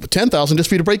 $10,000 just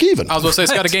for you to break even. I was going to say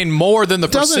it's got to gain more than the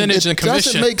percentage in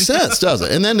commission. It doesn't make sense, does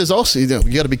it? And then there's also, you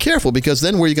got to be careful because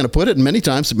then where you're going to put it, and many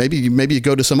times maybe you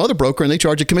go to some other broker and they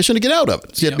charge a commission to get out of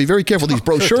it. So you have to be very careful. These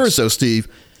brochures, though, Steve,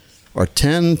 are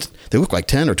they look like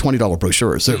 $10 or $20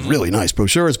 brochures. They're really nice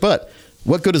brochures, but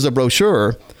what good is a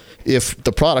brochure if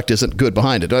the product isn't good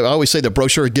behind it? I always say the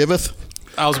brochure giveth.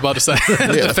 I was about to say.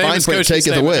 The fine print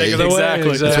taketh away.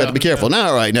 Exactly. You have to be careful. Now,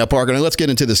 all right. Now, Parker, let's get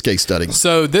into this case study.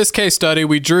 So this case study,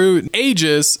 we drew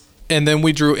ages and then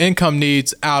we drew income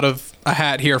needs out of a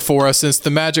hat here for us. It's the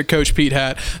Magic Coach Pete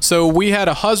hat. So we had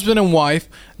a husband and wife.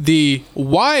 The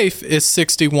wife is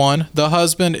 61. The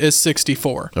husband is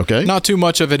 64. Okay. Not too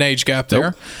much of an age gap there.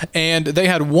 Nope. And they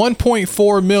had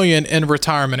 $1.4 million in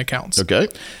retirement accounts. Okay.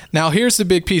 Now, here's the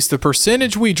big piece. The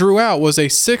percentage we drew out was a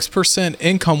 6%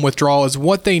 income withdrawal is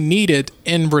what they needed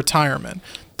in retirement.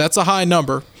 That's a high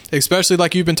number. especially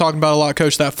like you've been talking about a lot,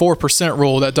 Coach, that 4%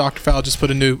 rule that Dr. Fowl just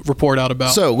put a new report out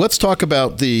about. So let's talk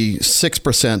about the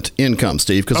 6% income,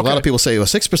 Steve, because a lot of people say,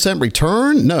 6%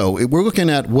 return? No, we're looking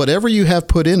at whatever you have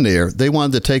put in there. They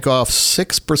wanted to take off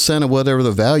 6% of whatever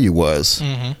the value was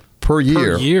per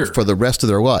year for the rest of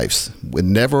their lives, with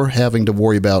never having to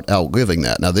worry about outliving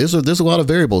that. Now, there's a lot of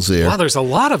variables there. Wow, there's a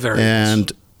lot of variables.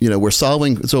 And we're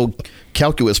solving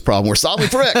calculus problem. We're solving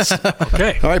for X.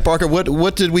 Okay. All right, Parker,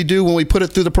 what did we do when we put it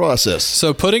through the process?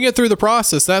 So putting it through the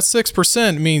process, that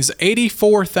 6% means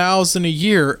 $84,000 a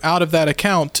year out of that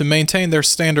account to maintain their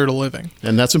standard of living.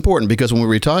 And that's important because when we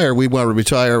retire, we want to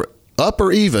retire up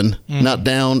or even, not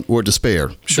down or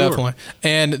despair. Sure. Definitely.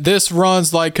 And this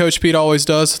runs like Coach Pete always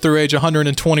does through age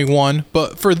 121.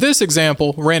 But for this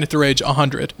example, ran it through age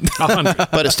 100. 100.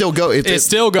 But it still goes. It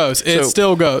still goes. It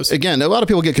still goes. Again, a lot of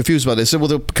people get confused about this. They say, well,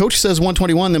 the coach says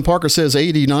 121, then Parker says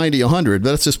 80, 90, 100.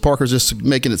 That's just Parker's just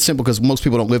making it simple because most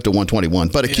people don't live to 121.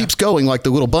 But it keeps going like the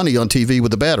little bunny on TV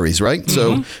with the batteries, right?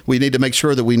 So we need to make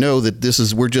sure that we know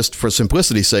that we're just, for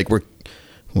simplicity's sake, we're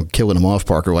killing them off,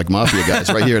 Parker, like mafia guys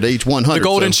right here at age 100. The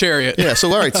golden chariot. Yeah, so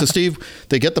all right. So, Steve,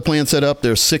 they get the plan set up.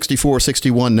 They're 64,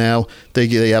 61 now. They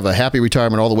have a happy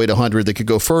retirement all the way to 100. They could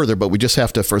go further, but we just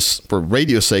have to, for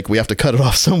radio's sake, we have to cut it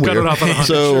off somewhere. Cut it off at 100,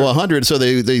 so 100. So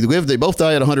they both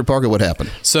die at 100, Parker. What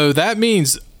happened? So that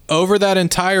means over that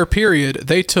entire period,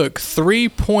 they took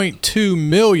 $3.2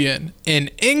 million in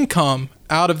income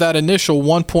out of that initial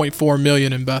 $1.4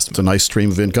 million investment. It's a nice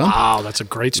stream of income. Wow, that's a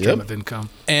great stream of income.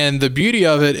 And the beauty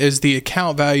of it is the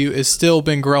account value has still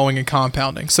been growing and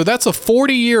compounding. So that's a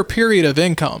 40-year period of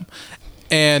income.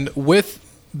 And with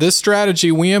this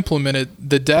strategy we implemented,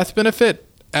 the death benefit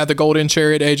at the Golden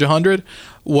Chariot age 100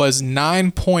 was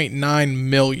 $9.9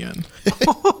 million.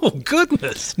 Oh,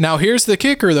 goodness. Now, here's the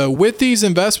kicker, though. With these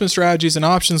investment strategies and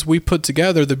options we put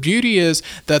together, the beauty is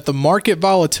that the market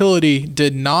volatility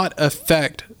did not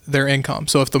affect their income.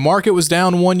 So if the market was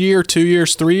down 1 year, 2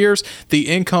 years, 3 years, the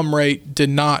income rate did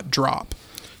not drop.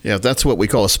 Yeah, that's what we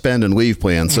call a spend and leave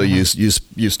plan. So you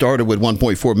started with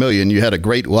 $1.4 million. You had a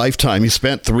great lifetime. You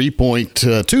spent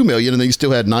 $3.2 million, and then you still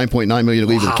had $9.9 million to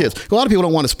leave to the kids. A lot of people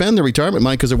don't want to spend their retirement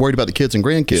money because they're worried about the kids and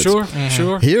grandkids. Sure,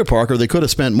 sure. Here, Parker, they could have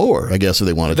spent more, I guess, if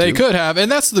they wanted to. They could have,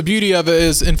 and that's the beauty of it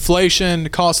is inflation,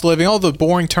 cost of living, all the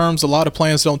boring terms a lot of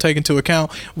plans don't take into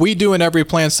account. We do in every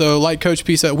plan. So like Coach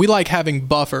P said, we like having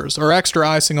buffers or extra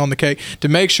icing on the cake to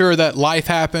make sure that life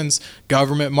happens,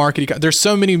 government, market. There's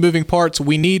so many moving parts.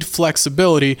 We need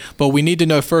flexibility, but we need to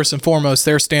know first and foremost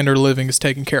their standard of living is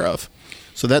taken care of.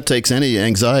 So that takes any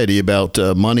anxiety about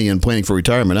money and planning for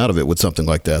retirement out of it with something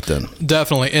like that then.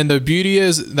 Definitely. And the beauty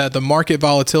is that the market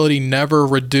volatility never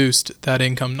reduced that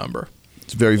income number.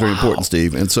 It's very, very important,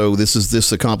 Steve. And so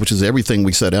this accomplishes everything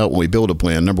we set out when we build a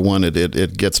plan. Number one,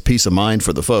 it gets peace of mind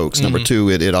for the folks. Number two,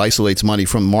 it isolates money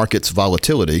from market's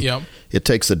volatility. Yep. It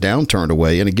takes the downturn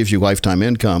away, and it gives you lifetime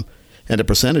income. And a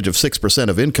percentage of 6%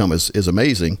 of income is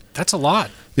amazing. That's a lot.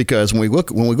 Because when we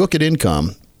look at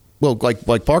income, well,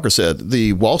 like Parker said,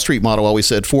 the Wall Street model always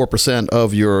said 4%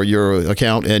 of your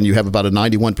account, and you have about a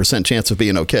 91% chance of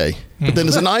being okay. But then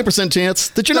there's a 9% chance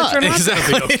that you're not.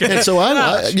 Exactly. Okay. And so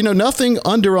I nothing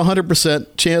under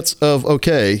 100% chance of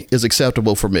okay is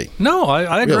acceptable for me. No,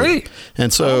 I agree. Really.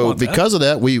 And so because of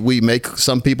that, we make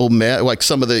some people mad, like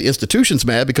some of the institutions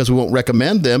mad, because we won't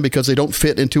recommend them because they don't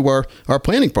fit into our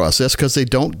planning process because they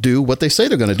don't do what they say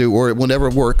they're going to do, or it will never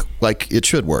work like it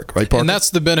should work. Right, Parker? And that's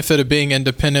the benefit of being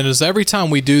independent is every time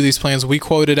we do these plans, we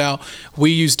quote it out. We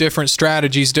use different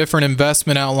strategies, different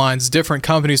investment outlines, different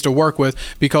companies to work with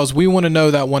because we want to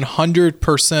know that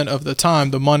 100% of the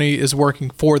time the money is working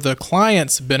for the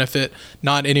client's benefit,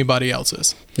 not anybody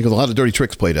else's. Because a lot of dirty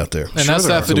tricks played out there. And that's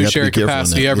that fiduciary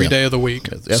capacity every day of the week.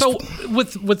 So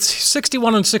with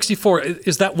 61 and 64,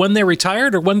 is that when they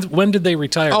retired or when did they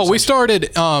retire? Oh, we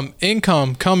started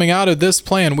income coming out of this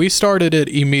plan. We started it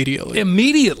immediately.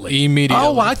 Immediately?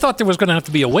 Oh, I thought there was going to have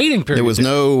to be a waiting period. There was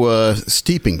no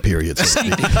steeping period.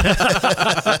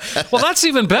 Well, that's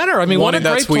even better. I mean, what a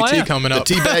great sweet plan. tea coming up.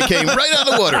 The tea bag came right out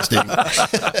of the water, Steve.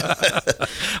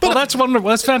 Well, that's wonderful.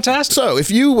 That's fantastic. So if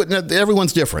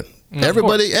everyone's different.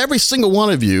 Everybody, every single one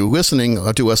of you listening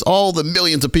to us, all the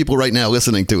millions of people right now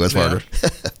listening to us, Parker.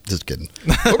 Just kidding.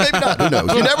 Or maybe not. Who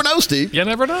knows? You never know, Steve. You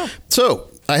never know. So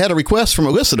I had a request from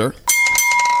a listener.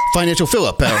 Financial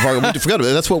fill-up, Parker. We forgot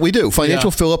about it. That's what we do.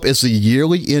 Financial fill-up is the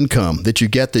yearly income that you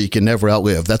get that you can never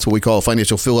outlive. That's what we call a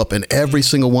financial fill-up, and every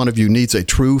single one of you needs a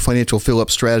true financial fill-up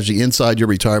strategy inside your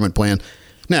retirement plan.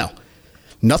 Now,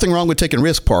 Nothing wrong with taking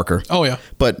risk, Parker. Oh, yeah.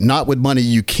 But not with money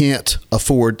you can't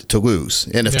afford to lose.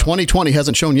 And if 2020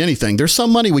 hasn't shown you anything, there's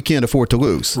some money we can't afford to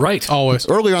lose. Right. Always.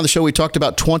 Earlier on the show, we talked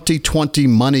about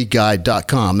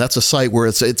 2020moneyguide.com. That's a site where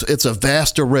it's a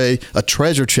vast array, a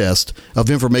treasure chest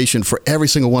of information for every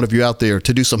single one of you out there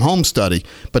to do some home study.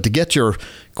 But to get your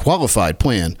qualified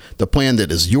plan, the plan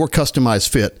that is your customized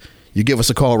fit, you give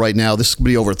us a call right now. This will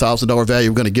be over $1,000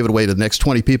 value. We're going to give it away to the next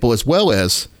 20 people, as well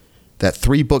as that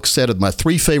 3-book set of my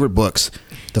 3 favorite books,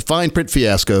 The Fine Print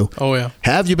Fiasco. Oh, yeah.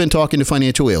 Have You Been Talking to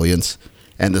Financial Aliens?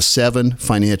 And The 7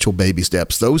 Financial Baby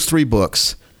Steps. Those 3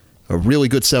 books are really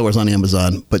good sellers on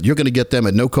Amazon, but you're going to get them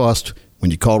at no cost when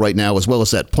you call right now, as well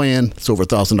as that plan. It's over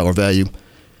 $1,000 value.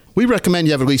 We recommend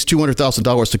you have at least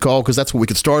 $200,000 to call because that's where we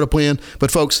could start a plan.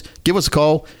 But, folks, give us a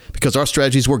call because our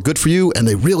strategies work good for you, and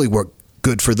they really work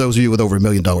good for those of you with over $1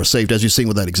 million saved, as you've seen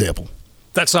with that example.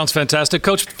 That sounds fantastic,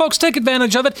 Coach. Folks, take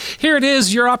advantage of it. Here it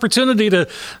is, your opportunity to,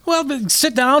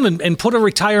 sit down and put a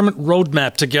retirement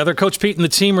roadmap together. Coach Pete and the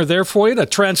team are there for you to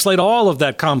translate all of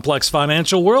that complex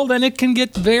financial world, and it can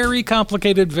get very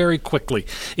complicated very quickly.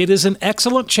 It is an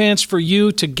excellent chance for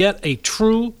you to get a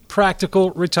true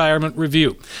practical retirement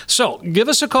review. So give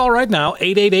us a call right now,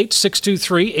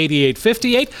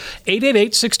 888-623-8858,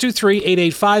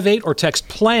 888-623-8858, or text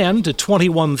PLAN to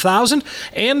 21,000.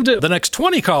 And the next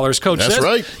 20 callers, Coach says,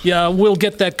 right. Yeah, we'll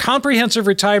get that comprehensive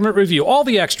retirement review, all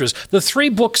the extras, the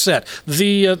 3-book set,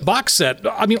 the box set.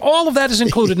 I mean, all of that is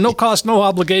included, no cost, no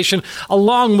obligation,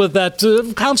 along with that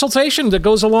consultation that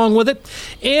goes along with it.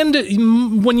 And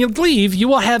when you leave, you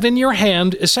will have in your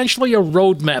hand essentially a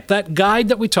roadmap, that guide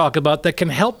that we talk about that can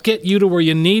help get you to where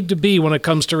you need to be when it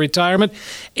comes to retirement.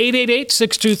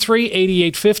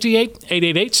 888-623-8858,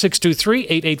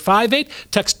 888-623-8858.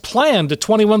 Text PLAN to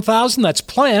 21,000. That's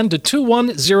PLAN to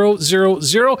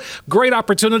 21000. Great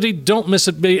opportunity. Don't miss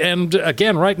it. And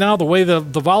again, right now, the way the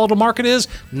volatile market is,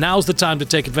 now's the time to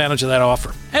take advantage of that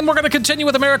offer. And we're going to continue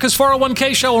with America's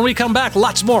 401k show when we come back.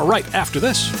 Lots more right after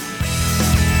this.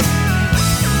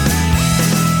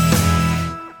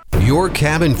 Your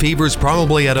cabin fever's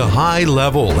probably at a high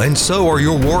level, and so are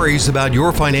your worries about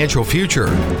your financial future.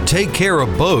 Take care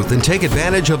of both and take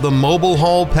advantage of the Mobile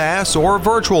Hall Pass or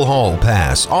Virtual Hall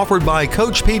Pass offered by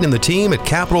Coach Pete and the team at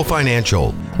Capital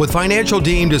Financial. With financial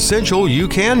deemed essential, you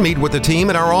can meet with the team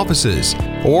at our offices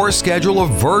or schedule a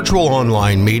virtual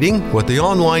online meeting with the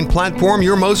online platform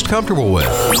you're most comfortable with.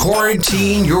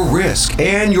 Quarantine your risk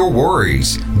and your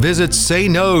worries. Visit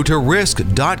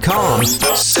SayNoToRisk.com.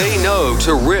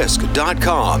 SayNoToRisk.com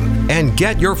and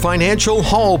get your financial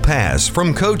hall pass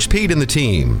from Coach Pete and the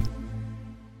team.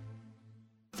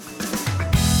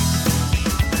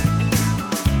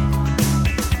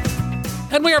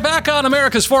 And we are back on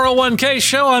America's 401k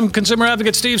show. I'm consumer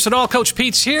advocate Steve Siddall. Coach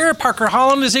Pete's here. Parker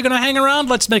Holland, is he going to hang around?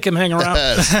 Let's make him hang around.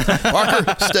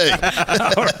 Parker, stay.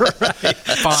 All right.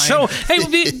 Fine. So,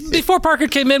 hey, before Parker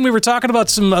came in, we were talking about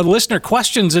some listener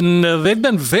questions, and they've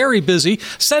been very busy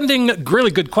sending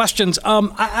really good questions.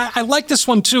 I like this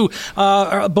one, too.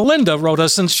 Belinda wrote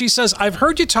us, and she says, I've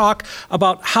heard you talk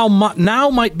about how now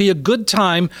might be a good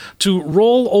time to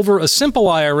roll over a simple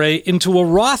IRA into a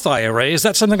Roth IRA. Is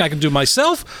that something I can do myself,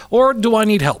 or do I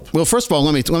need help? Well, first of all,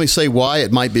 let me say why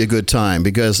it might be a good time.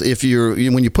 Because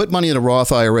when you put money in a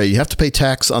Roth IRA, you have to pay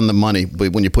tax on the money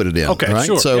when you put it in. Okay, right?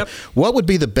 sure. So, what would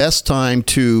be the best time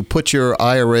to put your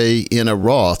IRA in a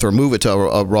Roth or move it to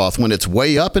a Roth? When it's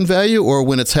way up in value, or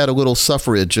when it's had a little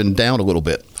suffrage and down a little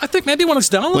bit? I think maybe when it's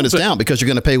down a little bit. When it's down, because you're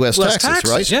going to pay less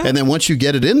taxes, right? Yeah. And then once you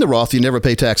get it in the Roth, you never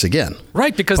pay tax again.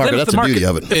 Right, because Parker, then that's the beauty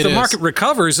of it. If the market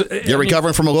recovers, you're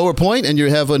recovering from a lower point, and you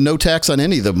have no tax on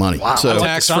any of the money. Wow, so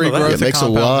tax-free growth. It makes a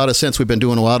lot of sense. We've been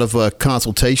doing a lot of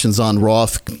consultations on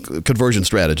Roth conversion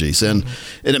strategies, and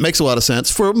it makes a lot of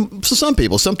sense for some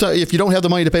people. Sometimes, if you don't have the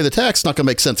money to pay the tax, it's not going to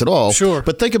make sense at all. Sure.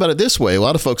 But think about it this way. A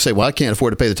lot of folks say, well, I can't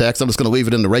afford to pay the tax. I'm just going to leave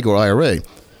it in the regular IRA.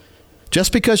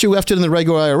 Just because you left it in the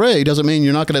regular IRA doesn't mean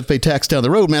you're not going to have to pay tax down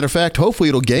the road. Matter of fact, hopefully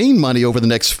it'll gain money over the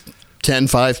next 10,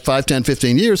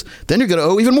 15 years. Then you're going to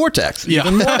owe even more tax. Yeah.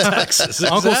 even more taxes.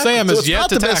 Uncle Sam is yet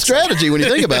to the tax best strategy when you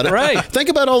think about it. Right. Think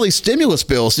about all these stimulus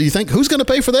bills. Do you think who's going to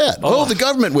pay for that? Oh, the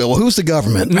government will. Well, who's the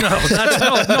government? No,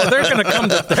 they're going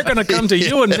to come to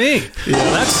you and me.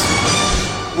 That's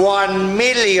 $1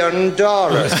 million.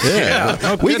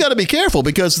 Yeah. We got to be careful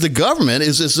because the government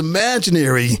is this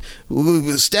imaginary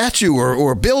statue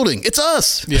or building. It's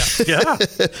us. yeah.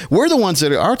 We're the ones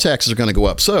that our taxes are going to go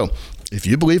up. So if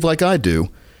you believe like I do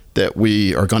that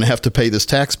we are going to have to pay this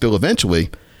tax bill eventually,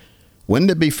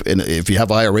 Wouldn't it be? And if you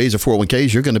have IRAs or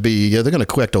 401ks, they're going to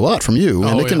collect a lot from you,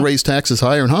 and they can raise taxes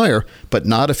higher and higher. But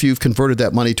not if you've converted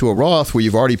that money to a Roth where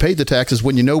you've already paid the taxes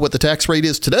when you know what the tax rate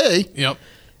is today. Yep.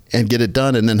 And get it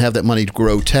done, and then have that money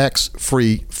grow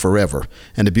tax-free forever.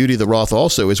 And the beauty of the Roth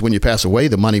also is when you pass away,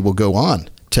 the money will go on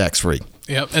tax-free.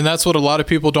 Yep, and that's what a lot of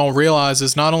people don't realize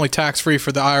is not only tax-free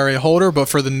for the IRA holder, but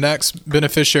for the next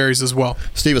beneficiaries as well.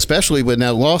 Steve, especially when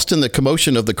now lost in the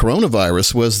commotion of the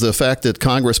coronavirus was the fact that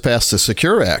Congress passed the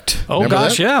Secure Act. Oh, Remember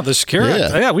gosh, that? yeah, the Secure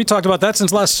Act. Yeah, we talked about that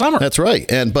since last summer. That's right.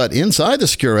 But inside the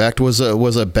Secure Act was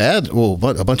a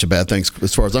bunch of bad things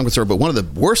as far as I'm concerned, but one of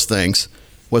the worst things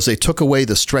was they took away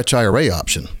the stretch IRA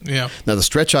option. Yeah. Now, the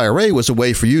stretch IRA was a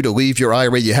way for you to leave your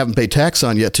IRA you haven't paid tax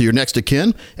on yet to your next of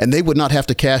kin, and they would not have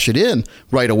to cash it in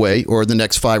right away or in the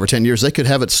next 5 or 10 years. They could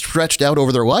have it stretched out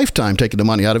over their lifetime, taking the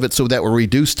money out of it, so that will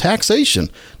reduce taxation.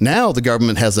 Now, the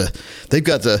government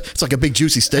it's like a big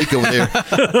juicy steak over there.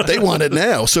 They want it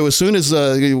now. So as soon as,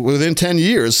 within 10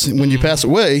 years, when you pass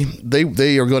away,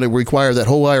 they are going to require that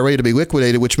whole IRA to be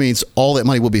liquidated, which means all that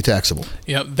money will be taxible.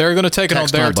 Yep, they're going to take it on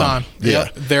their time. Yeah.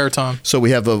 Their time. So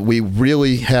we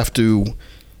really have to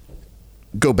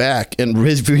go back and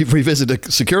revisit the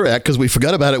Secure Act because we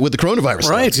forgot about it with the coronavirus.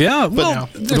 Right, stuff. yeah. Well,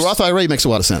 the Roth IRA makes a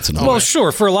lot of sense. Well,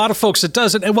 sure. For a lot of folks, it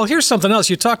doesn't. And well, here's something else.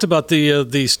 You talked about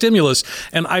the stimulus,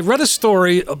 and I read a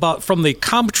story from the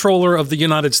Comptroller of the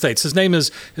United States. His name is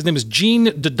Gene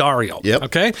Daddario. Yep.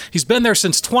 Okay. He's been there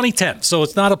since 2010, so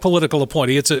it's not a political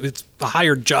appointee. It's a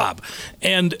hired job,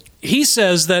 and he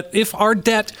says that if our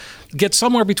debt gets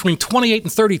somewhere between 28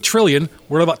 and 30 trillion,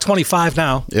 we're at about 25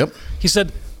 now. Yep. He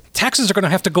said taxes are going to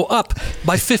have to go up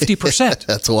by 50%.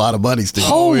 That's a lot of money, Steve.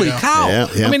 Holy cow.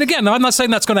 Yeah. I mean, again, I'm not saying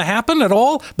that's going to happen at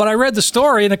all, but I read the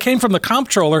story, and it came from the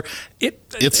comptroller.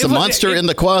 It's the monster in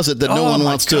the closet that no one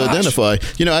wants to identify.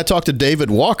 You know, I talked to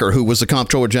David Walker, who was the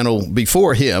comptroller general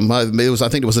before him. I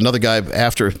think it was another guy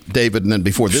after David and then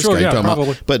before this guy. Yeah,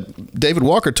 probably. But David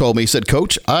Walker told me, he said,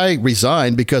 Coach, I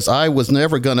resigned because I was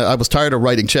tired of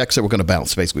writing checks that were going to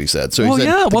bounce, basically he said. So he said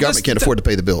the government can't afford to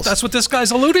pay the bills. That's what this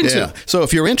guy's alluding to. So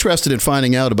if you're interested in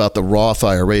finding out about the Roth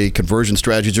IRA conversion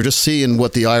strategies or just seeing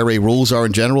what the IRA rules are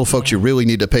in general, folks, you really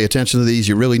need to pay attention to these.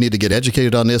 You really need to get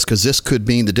educated on this because this could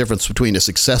mean the difference between a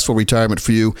successful retirement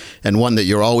for you and one that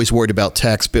you're always worried about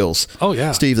tax bills. Oh,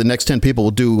 yeah. Steve, the next 10 people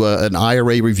will do an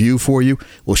IRA review for you.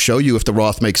 We'll show you if the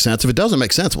Roth makes sense. If it doesn't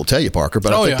make sense, we'll tell you, Parker.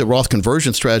 But I think the Roth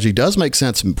conversion strategy does make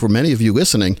sense for many of you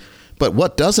listening. But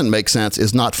what doesn't make sense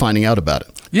is not finding out about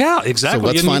it. Yeah, exactly. So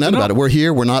let's find out about it. We're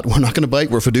here. We're not going to bite.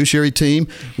 We're a fiduciary team.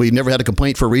 We never had a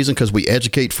complaint for a reason because we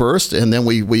educate first, and then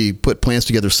we put plans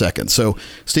together second. So,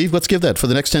 Steve, let's give that for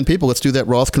the next 10 people. Let's do that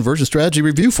Roth conversion strategy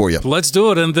review for you. Let's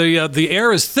do it. And the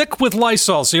air is thick with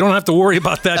Lysol, so you don't have to worry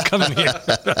about that coming here.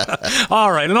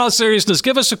 All right. In all seriousness,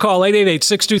 give us a call,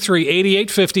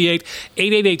 888-623-8858,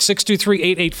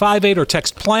 888-623-8858, or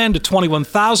text PLAN to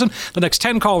 21,000. The next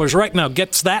 10 callers right now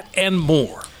gets that and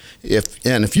more.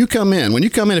 If you come in,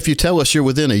 if you tell us you're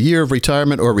within a year of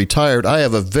retirement or retired, I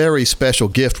have a very special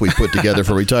gift we put together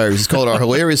for retirees. It's called our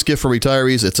Hilarious Gift for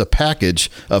Retirees. It's a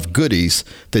package of goodies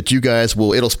that you guys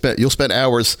you'll spend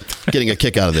hours getting a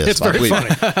kick out of this. It's very funny.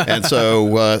 And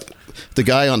so the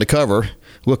guy on the cover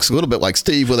looks a little bit like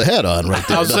Steve with a hat on right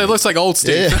there. I was saying, it looks like old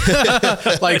Steve.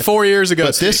 Yeah. Like 4 years ago.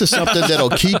 But this is something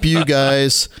that'll keep you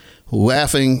guys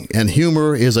laughing, and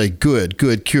humor is a good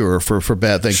cure for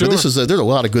bad things. Sure. But there's a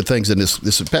lot of good things in this.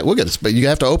 Look at this, but you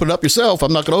have to open it up yourself.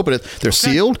 I'm not going to open it. They're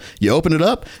sealed. You open it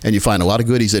up, and you find a lot of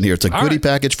goodies in here. It's a goodie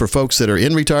package for folks that are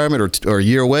in retirement or a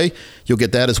year away. You'll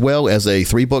get that as well as a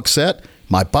 3-book set.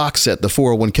 My box set, the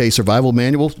 401k Survival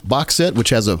Manual box set,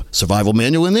 which has a survival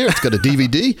manual in there. It's got a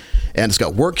DVD, and it's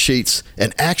got worksheets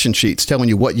and action sheets telling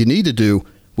you what you need to do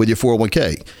with your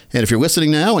 401k. And if you're listening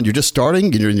now and you're just starting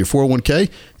and you're in your 401k,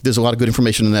 there's a lot of good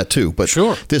information in that too. But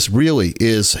this really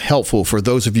is helpful for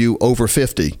those of you over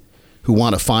 50 who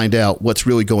want to find out what's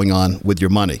really going on with your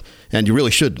money. And you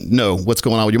really should know what's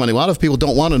going on with your money. A lot of people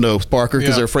don't want to know, Parker,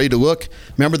 because they're afraid to look.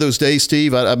 Remember those days,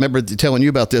 Steve? I remember telling you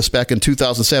about this back in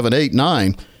 2007, 8,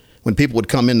 9, when people would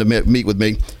come in to meet with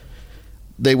me.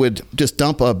 They would just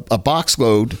dump a box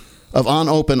load of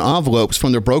unopened envelopes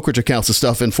from their brokerage accounts and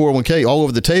stuff in 401k all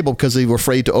over the table because they were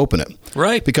afraid to open it.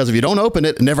 Right. Because if you don't open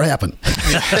it, it never happened.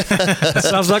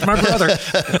 Sounds like my brother.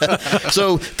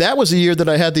 So that was the year that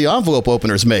I had the envelope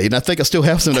openers made, and I think I still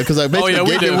have some because I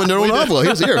basically gave them their own envelope.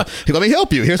 Here, let me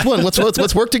help you. Here's one.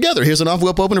 Let's work together. Here's an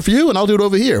envelope opener for you, and I'll do it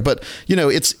over here. But you know,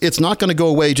 it's not going to go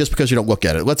away just because you don't look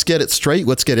at it. Let's get it straight.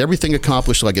 Let's get everything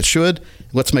accomplished like it should.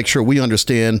 Let's make sure we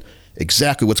understand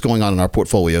exactly what's going on in our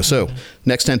portfolio. So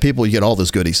next 10 people, you get all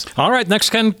those goodies. All right, next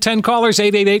 10 callers,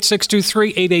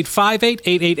 888-623-8858,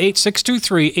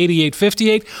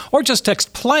 888-623-8858, or just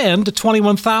text PLAN to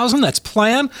 21,000. That's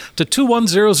PLAN to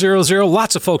 21000.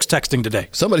 Lots of folks texting today.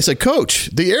 Somebody said, Coach,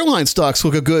 the airline stocks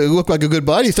look like a good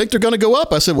buy. Do you think they're going to go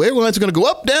up? I said, well, airlines are going to go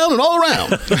up, down, and all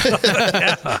around.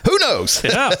 Who knows?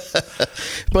 Yeah.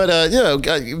 But,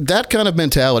 that kind of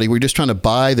mentality, we're just trying to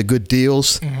buy the good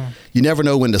deals. You never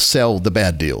know when to sell the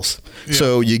bad deals. Yeah.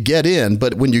 So you get in,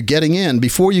 but when you're getting in,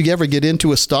 before you ever get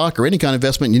into a stock or any kind of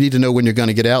investment, you need to know when you're going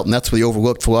to get out. And that's the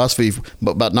overlooked philosophy.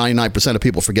 About 99% of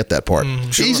people forget that part.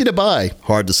 Sure. Easy to buy,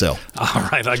 hard to sell. All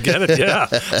right, I get it, yeah.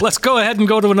 Let's go ahead and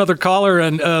go to another caller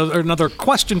and another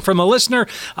question from a listener.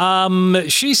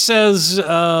 She says,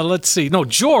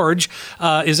 George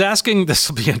is asking, this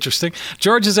will be interesting.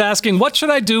 George is asking, what should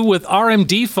I do with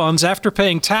RMD funds after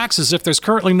paying taxes if there's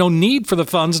currently no need for the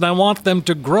funds and I want them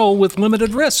to grow with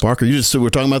limited risk? Parker, we were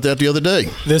talking about that the other day.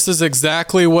 This is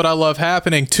exactly what I love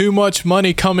happening. Too much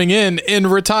money coming in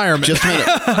retirement. Just a minute.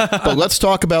 But let's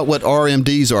talk about what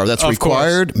RMDs are. That's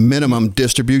required minimum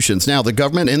distributions. Now, the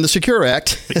government in the Secure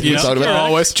Act,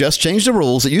 just changed the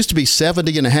rules. It used to be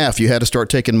 70.5. You had to start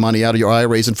taking money out of your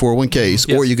IRAs and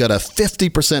 401ks, or you got a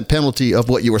 50% penalty of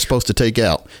what you were supposed to take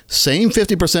out. Same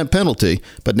 50% penalty,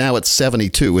 but now it's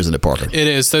 72, isn't it, Parker? It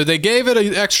is. So they gave it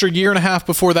an extra year and a half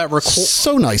before that.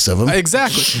 So nice of them.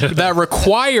 Exactly. That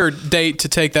required date to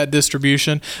take that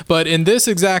distribution. But in this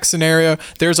exact scenario,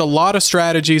 there's a lot of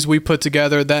strategies we put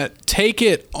together that take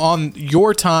it on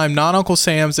your time, not Uncle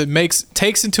Sam's. It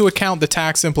takes into account the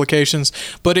tax implications,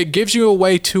 but it gives you a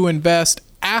way to invest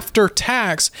after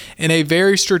tax in a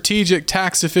very strategic,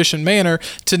 tax-efficient manner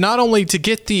to not only to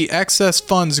get the excess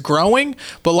funds growing,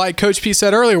 but like Coach P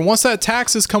said earlier, once that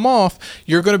taxes come off,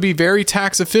 you're going to be very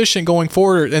tax-efficient going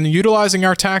forward. And utilizing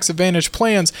our tax advantage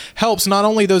plans helps not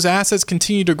only those assets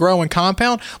continue to grow and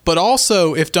compound, but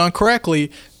also, if done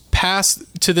correctly, pass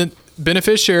to the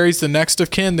beneficiaries, the next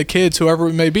of kin, the kids, whoever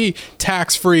it may be,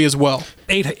 tax-free as well.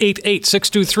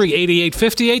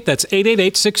 888-623-8858. That's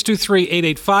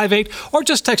 888-623-8858. Or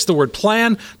just text the word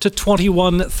PLAN to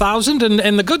 21,000.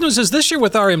 And the good news is this year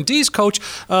with RMDs, Coach,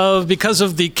 because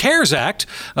of the CARES Act,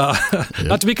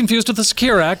 not to be confused with the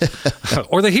Secure Act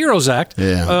or the HEROES Act.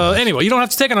 Anyway, you don't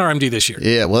have to take an RMD this year.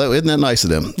 Yeah, well, isn't that nice of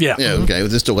them? Yeah. Okay,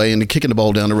 with this delay and kicking the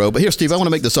ball down the road. But here, Steve, I want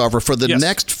to make this offer. For the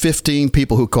next 15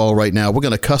 people who call right now, we're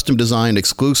going to custom design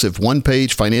exclusive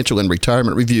one-page financial and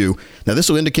retirement review. Now, this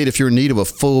will indicate if you're in need of a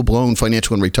full-blown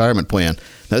financial and retirement plan.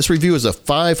 Now, this review is a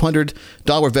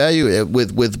 $500 value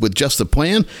with just the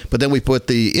plan, but then we put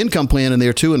the income plan in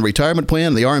there too, and retirement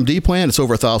plan, the RMD plan. It's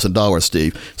over $1,000,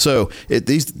 Steve. So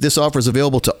this offer is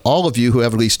available to all of you who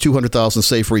have at least $200,000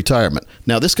 saved for retirement.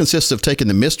 Now, this consists of taking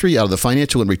the mystery out of the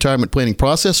financial and retirement planning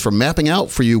process for mapping out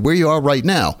for you where you are right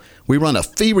now. We run a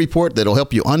fee report that'll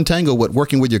help you untangle what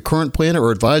working with your current planner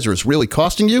or advisor is really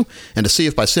costing you, and to see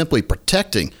if by simply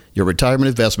protecting your retirement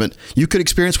investment, you could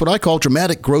experience what I call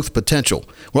dramatic growth potential.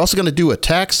 We're also going to do a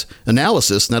tax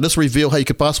analysis. Now, this will reveal how you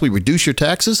could possibly reduce your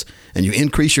taxes and you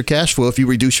increase your cash flow if you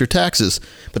reduce your taxes.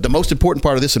 But the most important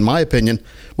part of this, in my opinion,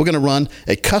 we're going to run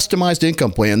a customized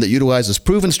income plan that utilizes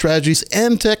proven strategies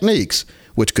and techniques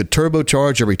which could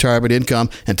turbocharge your retirement income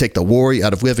and take the worry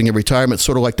out of living in retirement,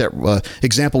 sort of like that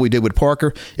example we did with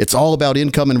Parker. It's all about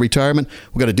income and retirement.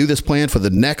 We're going to do this plan for the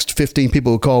next 15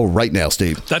 people who call right now,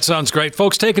 Steve. That sounds great.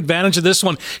 Folks, take advantage of this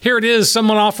one. Here it is,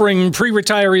 someone offering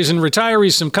pre-retirees and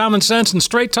retirees some common sense and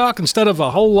straight talk instead of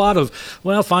a whole lot of,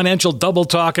 financial double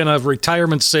talk and a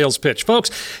retirement sales pitch.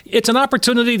 Folks, it's an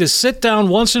opportunity to sit down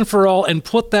once and for all and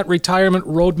put that retirement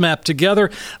roadmap together.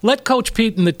 Let Coach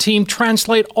Pete and the team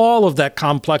translate all of that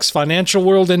complex financial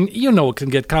world, and it can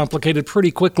get complicated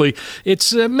pretty quickly.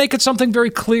 It's make it something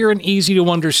very clear and easy to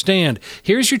understand.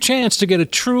 Here's your chance to get a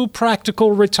true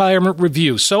practical retirement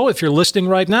review. So if you're listening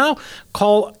right now,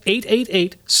 call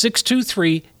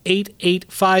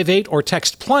 888-623-8858 or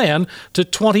text PLAN to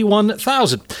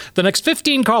 21,000. The next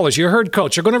 15 callers, you heard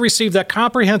Coach, are going to receive that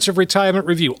comprehensive retirement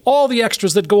review, all the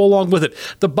extras that go along with it,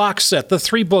 the box set, the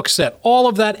 3-book set, all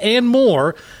of that and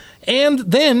more. And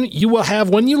then you will have,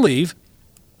 when you leave,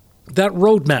 that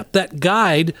roadmap, that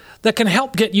guide that can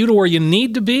help get you to where you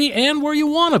need to be and where you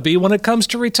want to be when it comes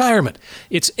to retirement.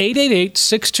 It's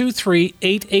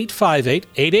 888-623-8858,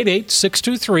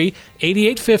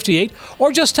 888-623-8858,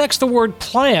 or just text the word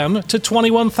PLAN to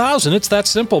 21,000. It's that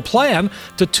simple, PLAN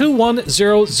to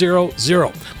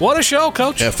 21000. What a show,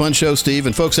 Coach. Yeah, fun show, Steve.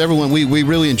 And folks, everyone, we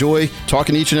really enjoy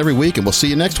talking each and every week, and we'll see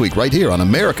you next week right here on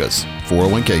America's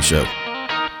 401k Show.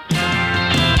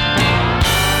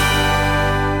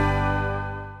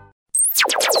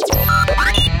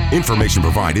 Information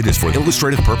provided is for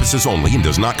illustrative purposes only and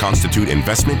does not constitute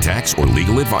investment, tax, or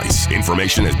legal advice.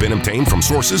 Information has been obtained from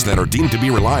sources that are deemed to be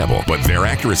reliable, but their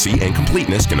accuracy and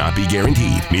completeness cannot be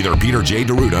guaranteed. Neither Peter J.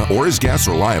 D'Arruda or his guests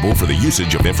are liable for the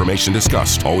usage of information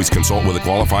discussed. Always consult with a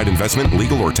qualified investment,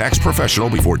 legal, or tax professional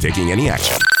before taking any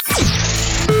action.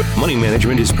 Money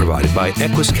management is provided by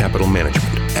Equus Capital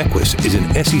Management. Equus is an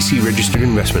SEC-registered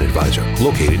investment advisor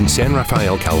located in San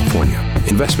Rafael, California.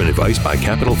 Investment advice by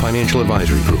Capital Financial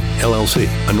Advisory Group, LLC,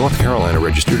 a North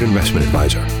Carolina-registered investment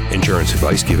advisor. Insurance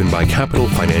advice given by Capital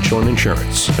Financial and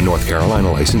Insurance, a North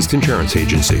Carolina-licensed insurance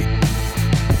agency.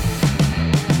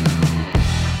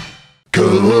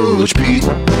 Coach Pete.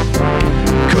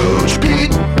 Coach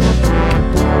Pete.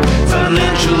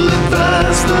 Financial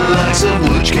advice, the likes of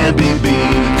which can't be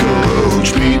beat.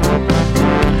 Coach Pete.